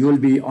 you will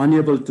be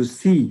unable to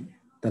see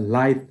the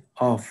light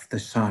of the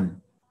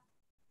sun.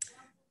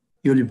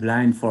 You'll be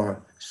blind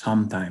for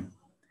some time.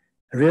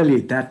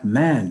 Really, that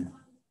man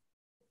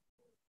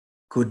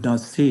could not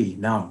see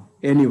now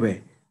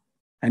anyway.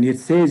 And it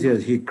says here,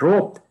 he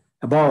groped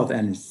about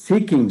and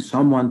seeking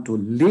someone to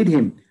lead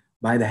him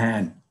by the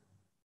hand.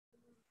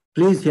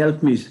 Please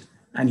help me.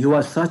 And he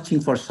was searching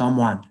for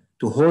someone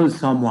to hold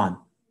someone.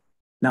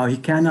 Now he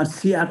cannot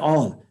see at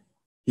all.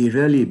 He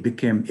really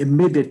became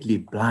immediately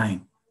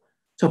blind.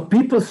 So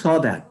people saw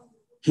that.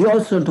 He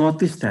also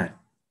noticed that.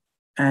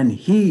 And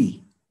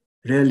he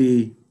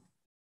really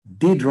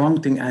did wrong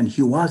thing, and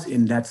he was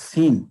in that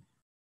sin.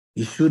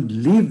 He should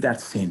leave that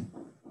sin.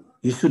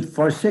 He should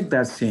forsake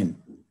that sin.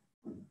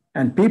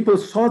 And people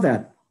saw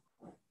that.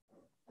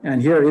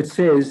 And here it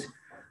says,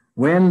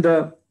 when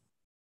the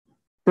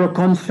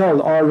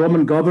proconsul or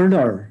Roman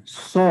governor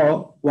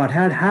saw what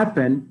had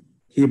happened,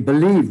 he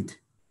believed,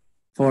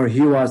 for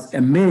he was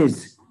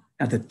amazed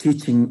at the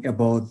teaching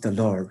about the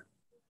Lord.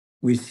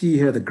 We see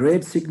here the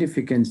great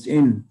significance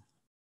in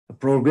the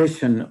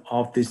progression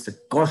of this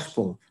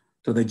gospel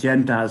to the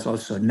Gentiles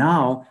also.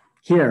 Now,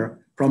 here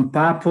from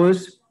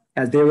Paphos,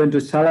 as they went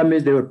to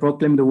Salamis, they would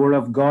proclaim the word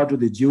of God to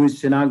the Jewish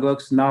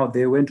synagogues. Now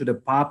they went to the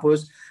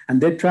Paphos, and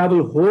they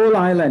traveled whole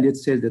island. It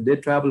says that they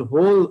traveled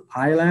whole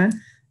island.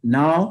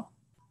 Now,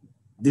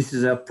 this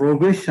is a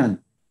progression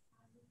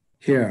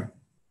here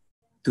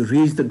to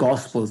reach the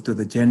gospel to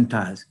the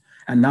Gentiles.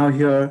 And now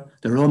here,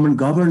 the Roman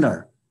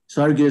governor,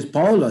 Sergius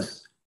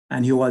Paulus,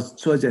 and he was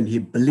chosen, he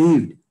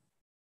believed.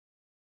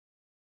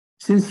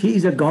 Since he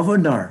is a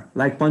governor,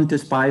 like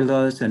Pontius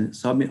Pilate and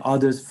some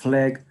others,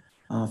 Philip,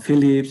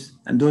 Phillips,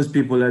 and those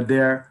people are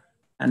there,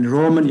 and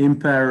Roman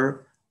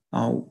emperor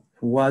who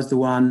was the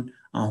one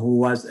who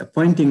was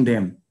appointing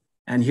them.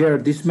 And here,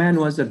 this man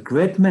was a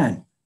great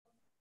man,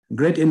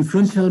 great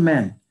influential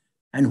man.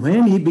 And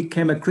when he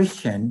became a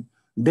Christian,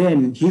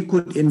 then he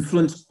could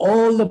influence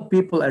all the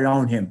people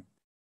around him,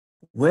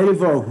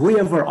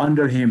 whoever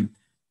under him.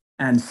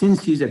 And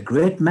since he's a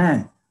great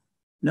man,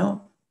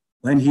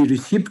 when he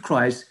received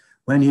Christ,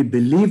 when he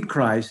believed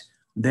Christ,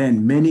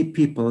 then many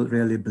people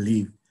really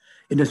believed.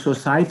 In the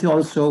society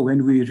also,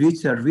 when we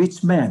reach a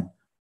rich man,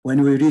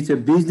 when we reach a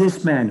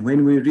businessman,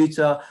 when we reach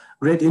a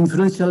great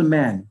influential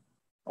man,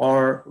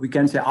 or we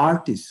can say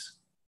artists,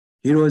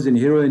 heroes and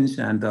heroines,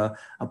 and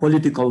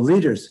political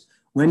leaders,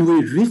 when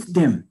we reach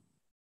them,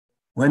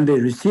 when they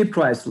receive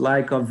Christ,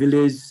 like a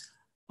village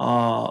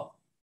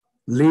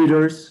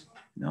leaders,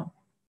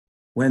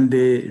 when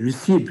they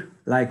receive,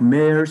 like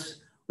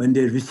mayors, when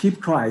they receive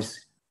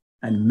Christ,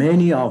 and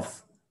many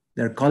of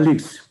their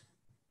colleagues,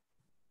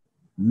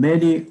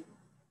 many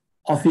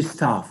office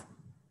staff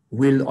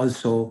will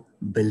also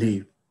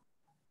believe.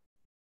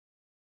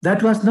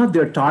 That was not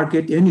their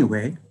target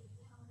anyway,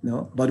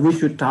 but we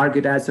should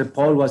target, as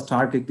Paul was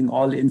targeting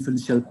all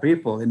influential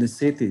people in the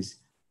cities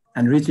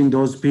and reaching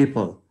those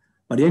people.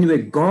 But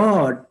anyway,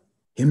 God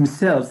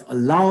himself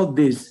allowed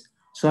this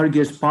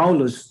Sergius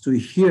Paulus to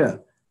hear,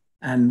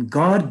 and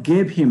God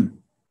gave him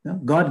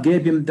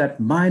that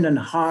mind and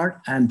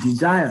heart and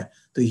desire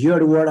to hear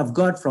the word of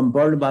God from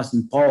Barnabas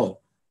and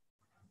Paul.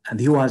 And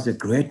he was a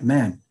great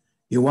man.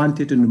 He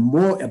wanted to know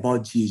more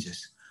about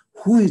Jesus.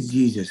 Who is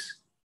Jesus?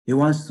 He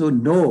wants to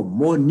know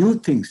more new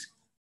things.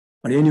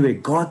 But anyway,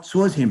 God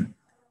chose him,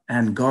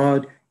 and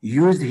God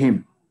used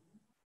him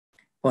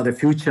for the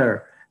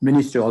future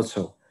ministry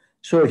also.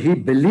 So he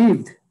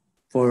believed,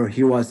 for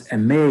he was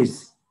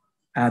amazed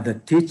at the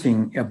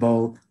teaching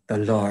about the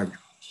Lord.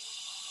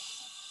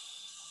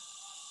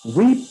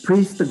 We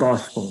preach the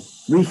gospel,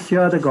 we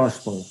share the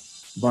gospel,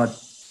 but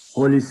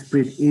Holy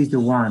Spirit is the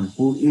one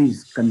who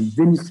is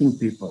convincing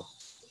people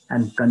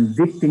and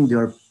convicting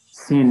their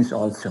sins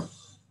also.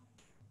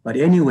 But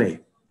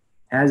anyway,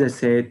 as I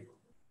said,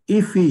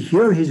 if we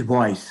hear his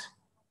voice,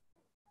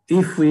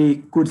 if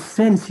we could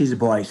sense his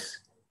voice,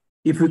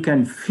 if we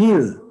can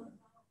feel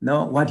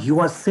what he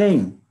was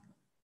saying,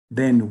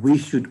 then we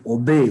should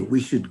obey, we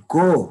should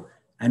go,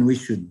 and we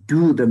should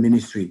do the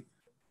ministry.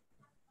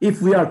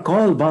 If we are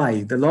called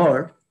by the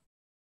Lord,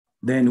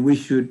 then we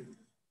should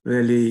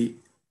really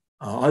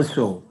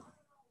also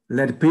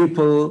let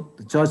people,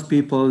 the church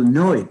people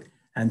know it,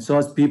 and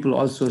church people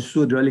also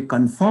should really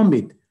confirm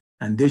it,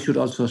 and they should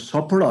also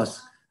support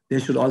us. They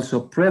should also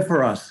pray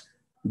for us.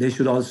 They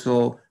should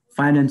also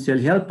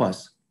financially help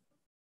us.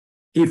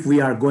 If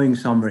we are going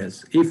somewhere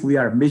else, if we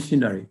are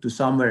missionary to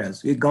somewhere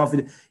else, if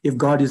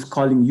God is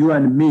calling you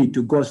and me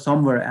to go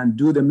somewhere and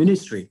do the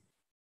ministry,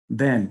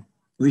 then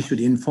we should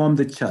inform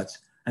the church,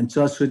 and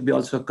church should be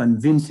also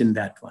convinced in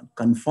that one,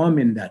 confirm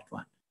in that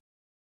one.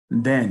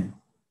 Then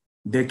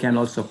they can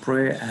also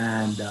pray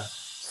and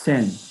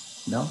send,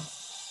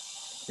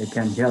 they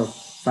can help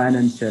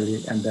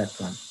financially and that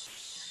one.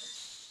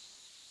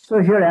 So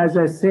here, as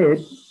I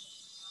said,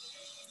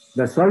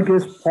 the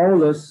Sergius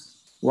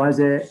Paulus was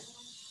a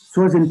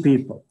chosen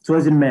people,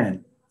 chosen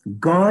man.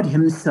 God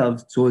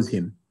himself chose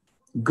him.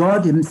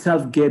 God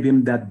himself gave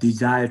him that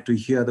desire to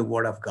hear the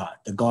word of God,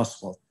 the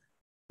gospel.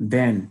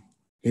 Then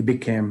he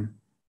became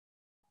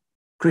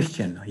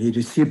Christian. He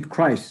received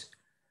Christ.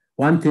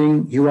 One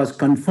thing, he was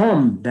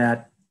confirmed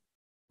that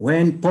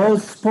when Paul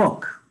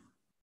spoke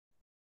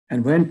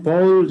and when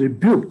Paul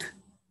rebuked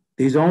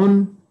his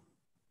own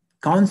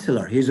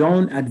counselor, his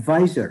own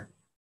advisor,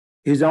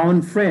 his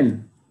own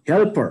friend,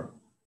 helper,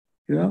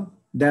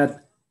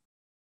 that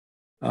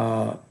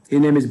his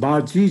name is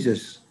Bar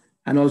Jesus,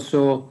 and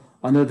also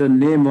another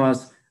name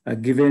was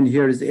given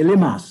here is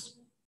Elymas.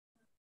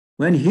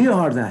 When he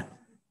heard that,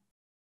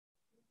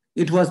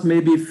 it was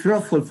maybe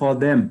fearful for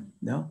them.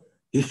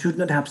 He should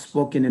not have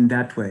spoken in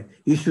that way.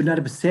 He should not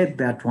have said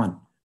that one.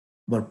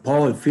 But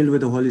Paul, filled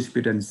with the Holy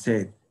Spirit, and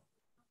said,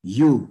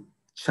 "You,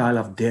 child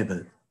of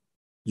devil,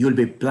 you'll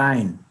be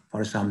blind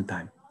for some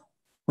time."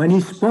 When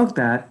he spoke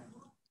that,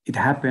 it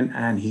happened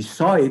and he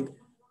saw it.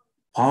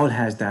 Paul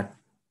has that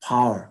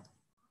power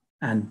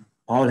and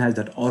Paul has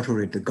that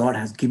authority. God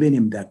has given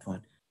him that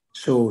one.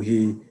 So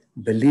he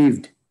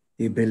believed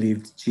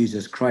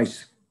Jesus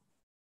Christ.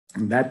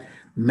 And that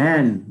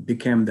man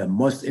became the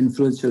most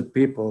influential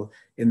people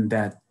in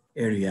that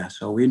area.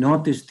 So we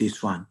noticed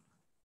this one.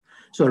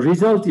 So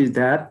result is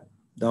that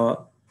the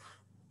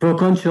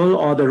proconsul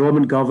or the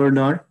Roman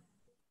governor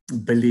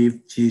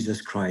believed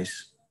Jesus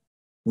Christ.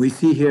 We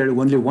see here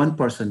only one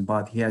person,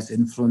 but he has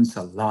influenced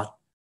a lot,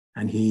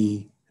 and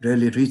he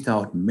really reached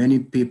out many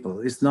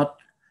people. It's not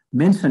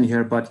mentioned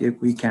here, but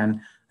if we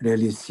can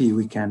really see,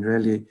 we can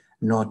really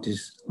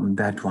notice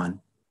that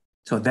one.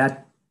 So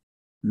that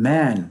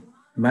man,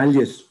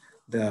 Malleus,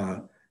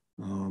 the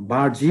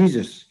Bar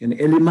Jesus in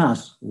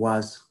Elymas,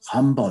 was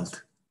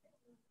humbled.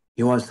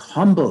 He was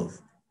humbled,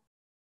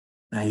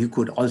 and he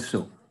could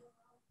also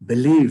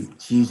believe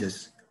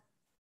Jesus.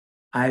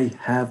 I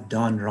have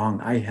done wrong.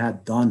 I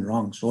had done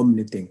wrong, so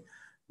many things.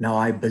 Now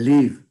I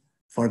believe,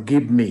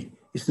 forgive me.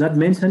 It's not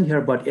mentioned here,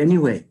 but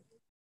anyway,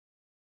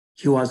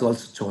 he was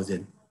also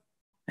chosen.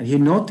 And he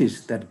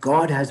noticed that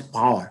God has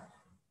power.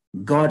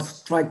 God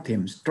struck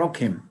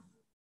him.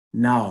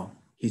 Now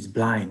he's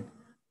blind.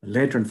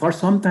 Later, and for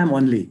some time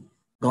only,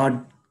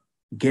 God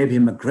gave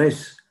him a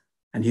grace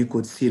and he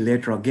could see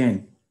later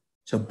again.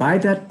 So by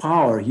that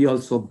power, he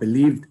also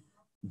believed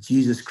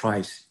Jesus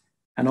Christ.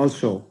 And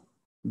also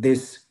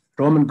this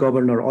Roman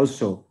governor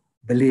also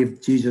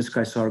believed Jesus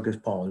Christ, Sergius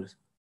Paulus.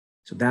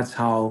 So that's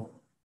how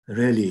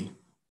really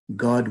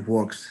God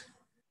works.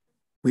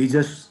 We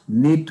just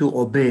need to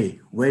obey.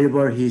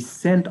 Wherever he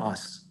sent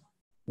us,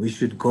 we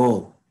should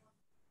go.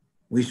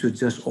 We should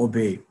just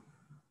obey.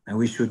 And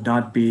we should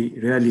not be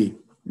really,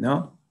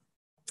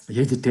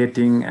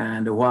 hesitating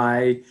and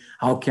why,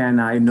 how can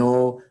I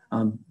know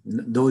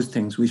those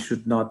things. We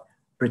should not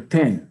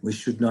pretend. We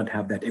should not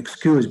have that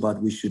excuse,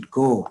 but we should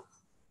go.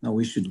 No,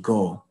 we should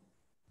go.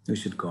 We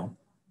should go.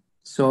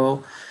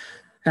 So,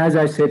 as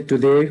I said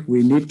today,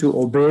 we need to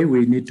obey.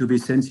 We need to be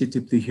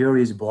sensitive to hear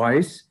his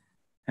voice,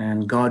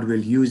 and God will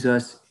use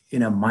us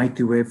in a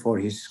mighty way for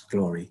his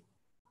glory.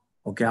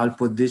 Okay, I'll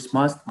put this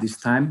much this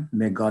time.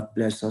 May God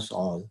bless us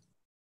all.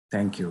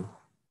 Thank you.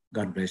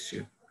 God bless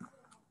you.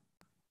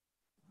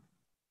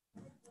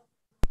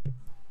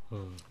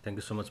 Thank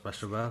you so much,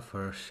 Pastor Ba,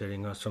 for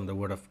sharing us from the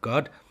Word of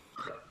God.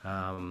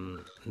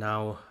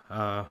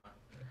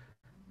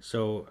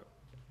 So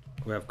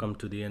we have come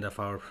to the end of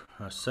our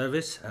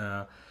service.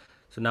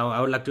 So now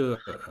I would like to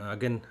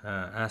again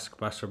ask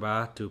Pastor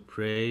Ba to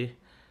pray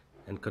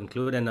and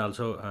conclude, and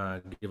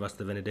also give us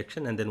the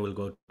benediction, and then we'll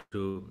go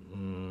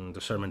to the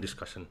sermon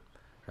discussion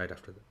right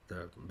after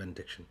the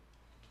benediction.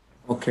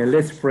 Okay,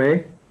 let's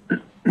pray.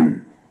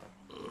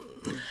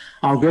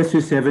 Our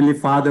gracious Heavenly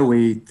Father,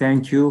 we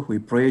thank you, we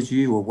praise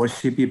you, we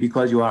worship you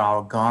because you are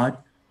our God,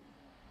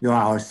 you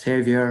are our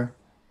Savior.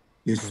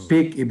 You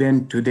speak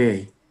even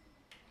today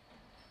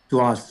to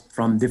us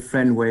from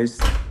different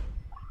ways,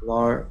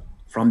 Lord,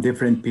 from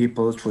different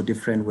people through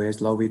different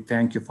ways. Lord, we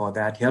thank you for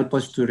that. Help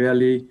us to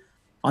really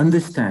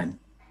understand.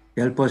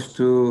 Help us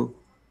to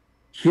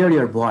hear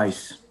your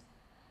voice.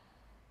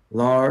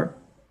 Lord,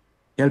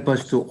 help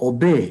us to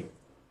obey.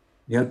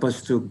 Help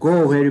us to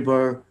go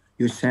wherever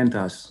you sent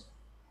us.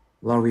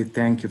 Lord, we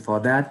thank you for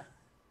that.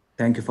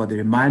 Thank you for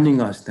reminding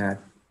us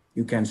that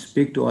you can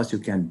speak to us, you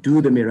can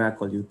do the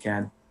miracle, you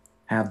can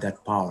have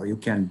that power, you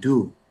can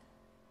do.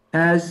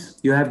 As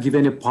you have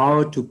given a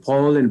power to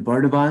Paul and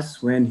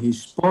Barnabas when he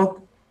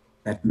spoke,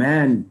 that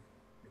man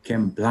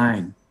became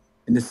blind.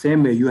 In the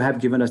same way, you have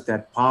given us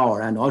that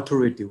power and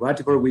authority.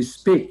 Whatever we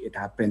speak, it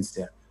happens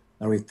there.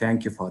 Lord, we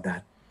thank you for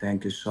that.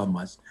 Thank you so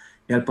much.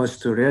 Help us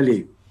to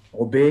really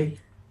obey,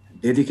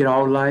 dedicate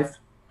our life,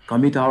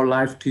 commit our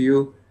life to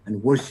you,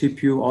 and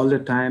worship you all the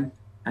time,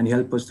 and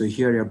help us to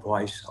hear your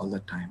voice all the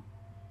time.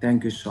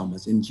 Thank you so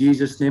much. In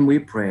Jesus' name we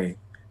pray.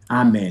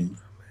 Amen.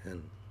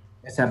 Amen.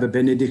 Let's have a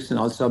benediction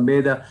also.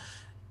 May the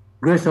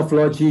grace of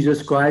Lord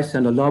Jesus Christ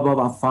and the love of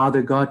our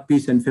Father God,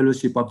 peace and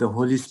fellowship of the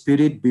Holy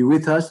Spirit be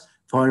with us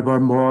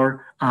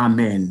forevermore.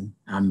 Amen.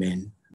 Amen.